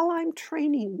 while I'm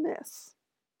training this,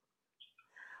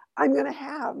 I'm going to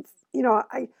have,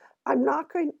 I'm not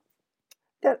going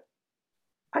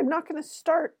to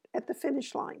start at the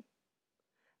finish line.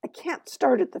 I can't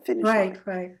start at the finish line.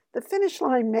 Right. The finish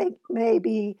line may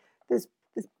be this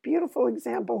beautiful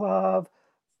example of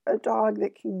a dog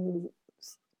that can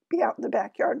be out in the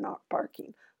backyard not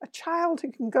barking, a child who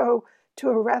can go to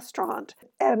a restaurant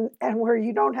and where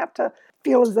you don't have to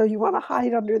feel as though you want to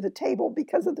hide under the table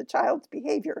because of the child's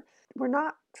behavior. We're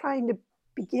not trying to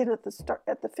begin at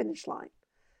the finish line.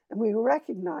 And we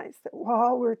recognize that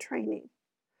while we're training,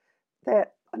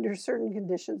 that under certain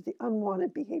conditions, the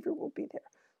unwanted behavior will be there.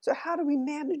 So how do we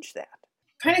manage that?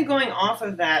 Kind of going off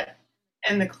of that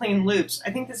and the clean loops,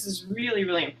 I think this is really,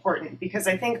 really important, because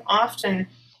I think often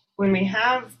when we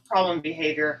have problem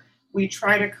behavior, we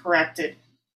try to correct it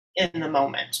in the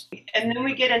moment. And then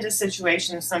we get into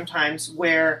situations sometimes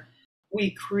where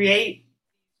we create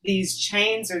these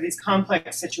chains or these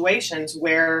complex situations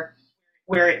where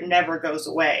it never goes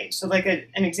away. So like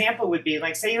an example would be,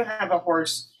 like, say you have a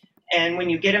horse, and when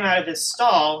you get him out of his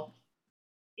stall,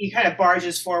 he kind of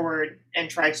barges forward and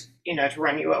tries, to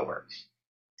run you over.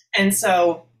 And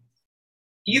so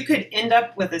you could end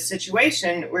up with a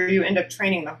situation where you end up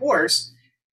training the horse.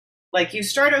 Like, you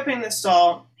start opening the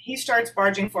stall, he starts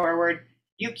barging forward,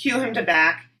 you cue him to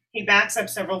back, he backs up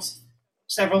several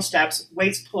steps,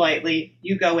 waits politely,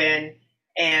 you go in,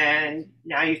 and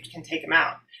now you can take him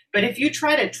out. But if you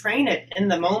try to train it in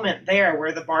the moment there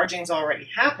where the barging's already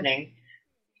happening,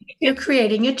 you're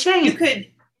creating a chain. You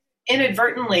could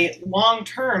inadvertently, long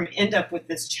term, end up with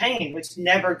this chain which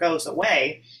never goes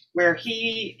away, where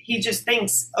he just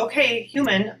thinks, okay,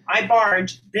 human, I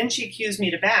barge, then she cues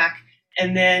me to back,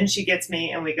 and then she gets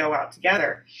me and we go out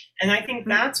together. And I think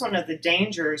that's one of the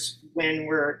dangers when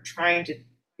we're trying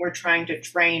to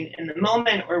train in the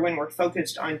moment, or when we're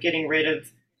focused on getting rid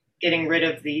of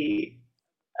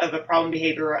a problem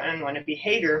behavior or unwanted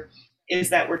behavior, is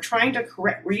that we're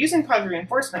using positive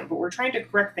reinforcement, but we're trying to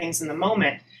correct things in the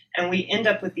moment, and we end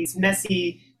up with these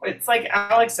messy, it's like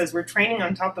Alex says, we're training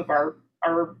on top of our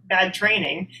bad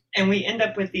training, and we end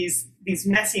up with these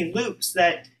messy loops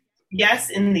that, yes,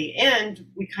 in the end,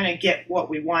 we kind of get what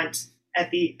we want at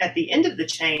the end of the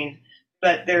chain,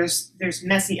 but there's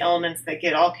messy elements that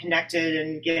get all connected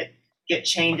and get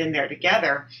chained in there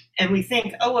together. And we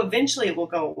think, oh, eventually it will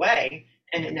go away,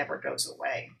 and it never goes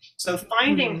away. So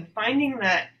finding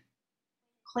that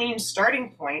clean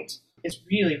starting point is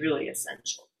really, really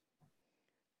essential.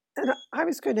 And I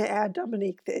was going to add,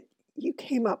 Dominique, that you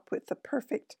came up with the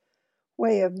perfect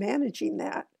way of managing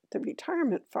that, the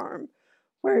retirement farm,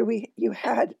 where you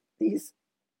had these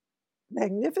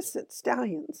magnificent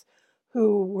stallions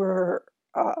who were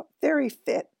very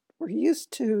fit, were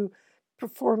used to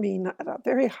performing at a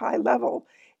very high level,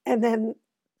 and then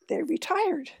they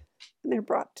retired and they're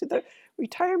brought to the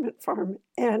retirement farm,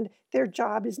 and their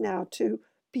job is now to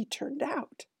be turned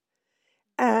out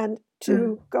and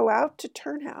to go out to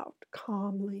turn out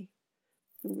calmly,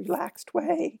 in a relaxed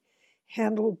way,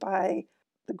 handled by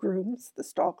the grooms, the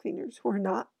stall cleaners, who are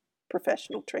not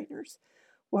professional trainers,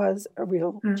 was a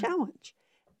real challenge.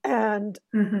 And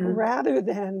rather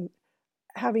than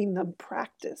having them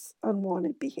practice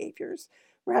unwanted behaviors,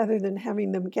 rather than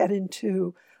having them get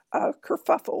into a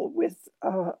kerfuffle with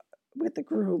the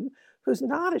groom, who's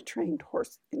not a trained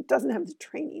horse, and doesn't have the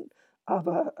training of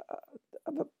a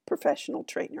professional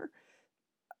trainer,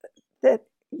 that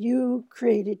you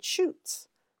created chutes.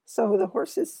 So the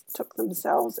horses took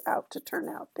themselves out to turn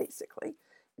out, basically.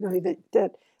 And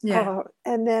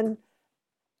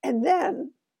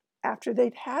then after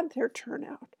they'd had their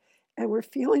turnout and were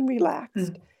feeling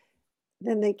relaxed,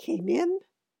 then they came in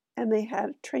and they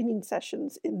had training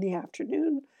sessions in the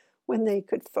afternoon when they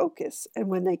could focus and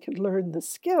when they could learn the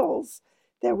skills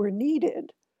that were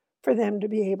needed for them to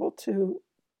be able to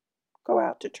go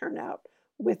out to turn out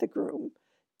with a groom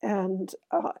and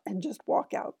just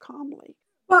walk out calmly.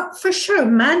 Well, for sure,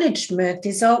 management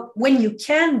is when you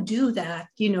can do that,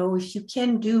 if you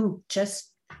can do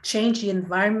just change the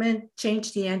environment,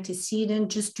 change the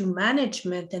antecedent, just do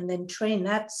management and then train,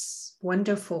 that's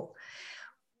wonderful.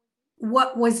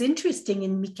 What was interesting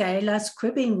in Michaela's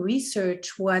cribbing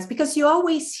research was, because you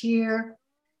always hear,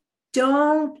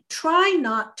 try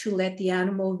not to let the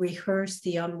animal rehearse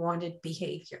the unwanted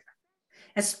behavior,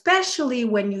 especially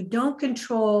when you don't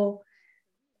control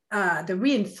the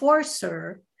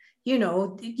reinforcer.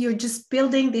 You're just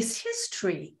building this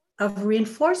history of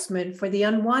reinforcement for the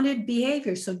unwanted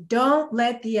behavior. So don't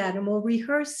let the animal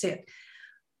rehearse it.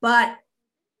 But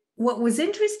what was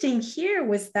interesting here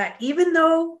was that even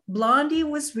though Blondie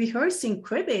was rehearsing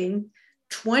cribbing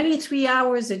 23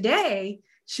 hours a day,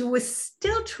 she was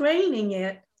still training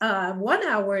it 1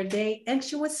 hour a day, and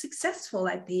she was successful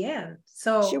at the end.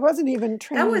 So she wasn't even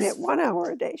training it 1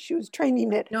 hour a day. She was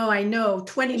training it. No, I know,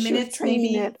 20 minutes. She was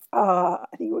training maybe. It. I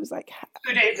think it was like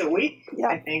 2 days a week. Yeah,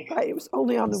 I think right. It was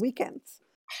only on the weekends.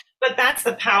 But that's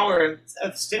the power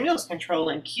of stimulus control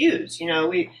and cues.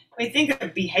 We think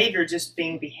of behavior just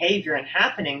being behavior and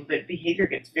happening, but behavior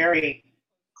gets very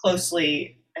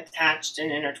closely attached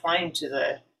and intertwined to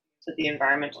the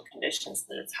environmental conditions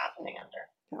that it's happening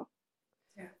under.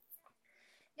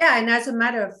 Yeah, and as a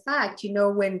matter of fact,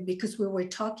 because we were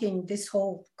talking, this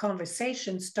whole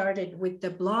conversation started with the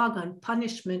blog on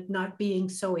punishment not being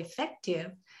so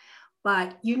effective.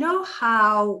 But you know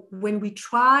how when we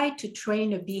try to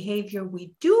train a behavior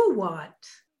we do want,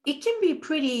 it can be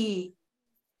pretty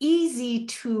easy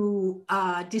to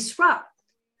disrupt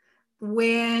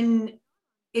when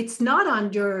it's not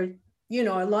under,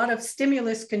 a lot of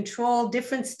stimulus control,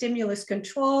 different stimulus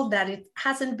control, that it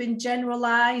hasn't been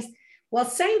generalized. Well,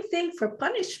 same thing for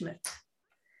punishment.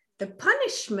 The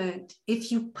punishment, if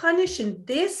you punish in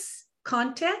this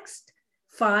context,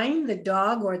 fine, the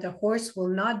dog or the horse will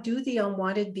not do the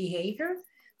unwanted behavior,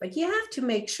 but you have to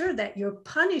make sure that you're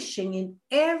punishing in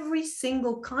every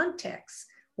single context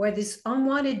where this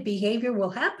unwanted behavior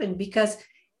will happen, because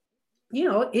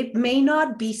it may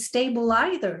not be stable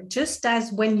either. Just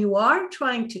as when you are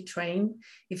trying to train,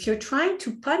 if you're trying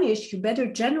to punish, you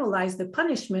better generalize the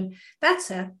punishment.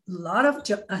 That's a lot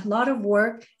of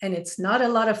work, and it's not a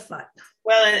lot of fun.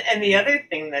 Well, and the other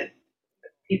thing that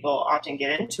people often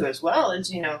get into as well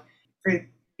is, for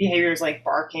behaviors like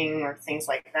barking or things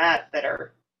like that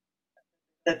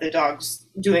that the dog's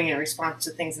doing in response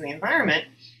to things in the environment,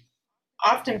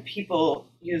 often people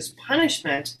use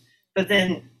punishment, but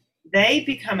then they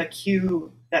become a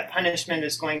cue that punishment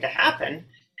is going to happen.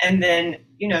 And then,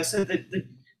 so the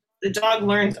dog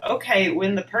learns, okay,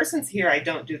 when the person's here, I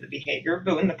don't do the behavior,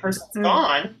 but when the person's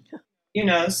gone,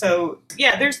 so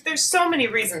yeah, there's so many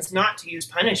reasons not to use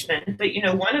punishment, but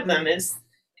one of them is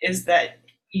that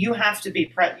you have to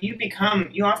be you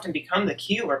often become the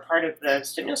cue or part of the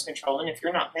stimulus control, and if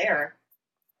you're not there,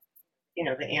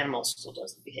 the animal still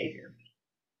does the behavior.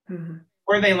 Mm-hmm.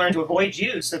 Or they learn to avoid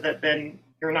you so that then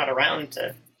you're not around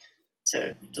to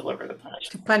deliver the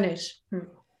punishment. To punish. Hmm.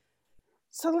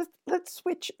 So let's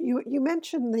switch. You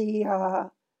mentioned the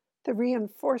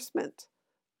reinforcement,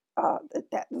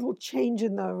 that little change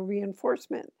in the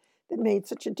reinforcement that made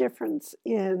such a difference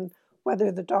in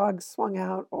whether the dog swung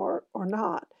out or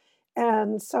not.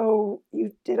 And so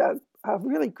you did a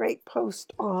really great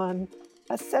post on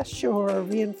assess your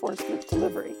reinforcement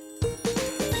delivery.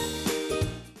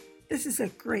 This is a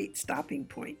great stopping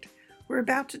point. We're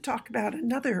about to talk about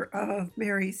another of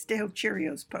Mary's Stale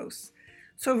Cheerios posts.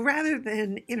 So rather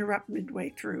than interrupt midway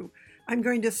through, I'm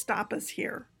going to stop us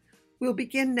here. We'll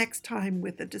begin next time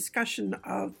with a discussion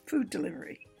of food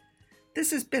delivery.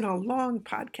 This has been a long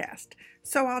podcast,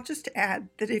 so I'll just add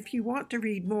that if you want to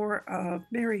read more of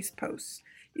Mary's posts,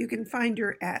 you can find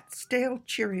her at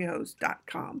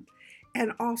stalecheerios.com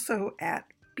and also at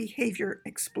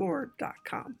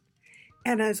behaviorexplorer.com.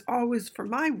 And as always for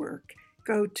my work,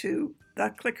 go to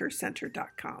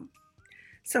theclickercenter.com.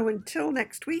 So until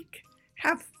next week,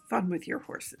 have fun with your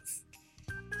horses.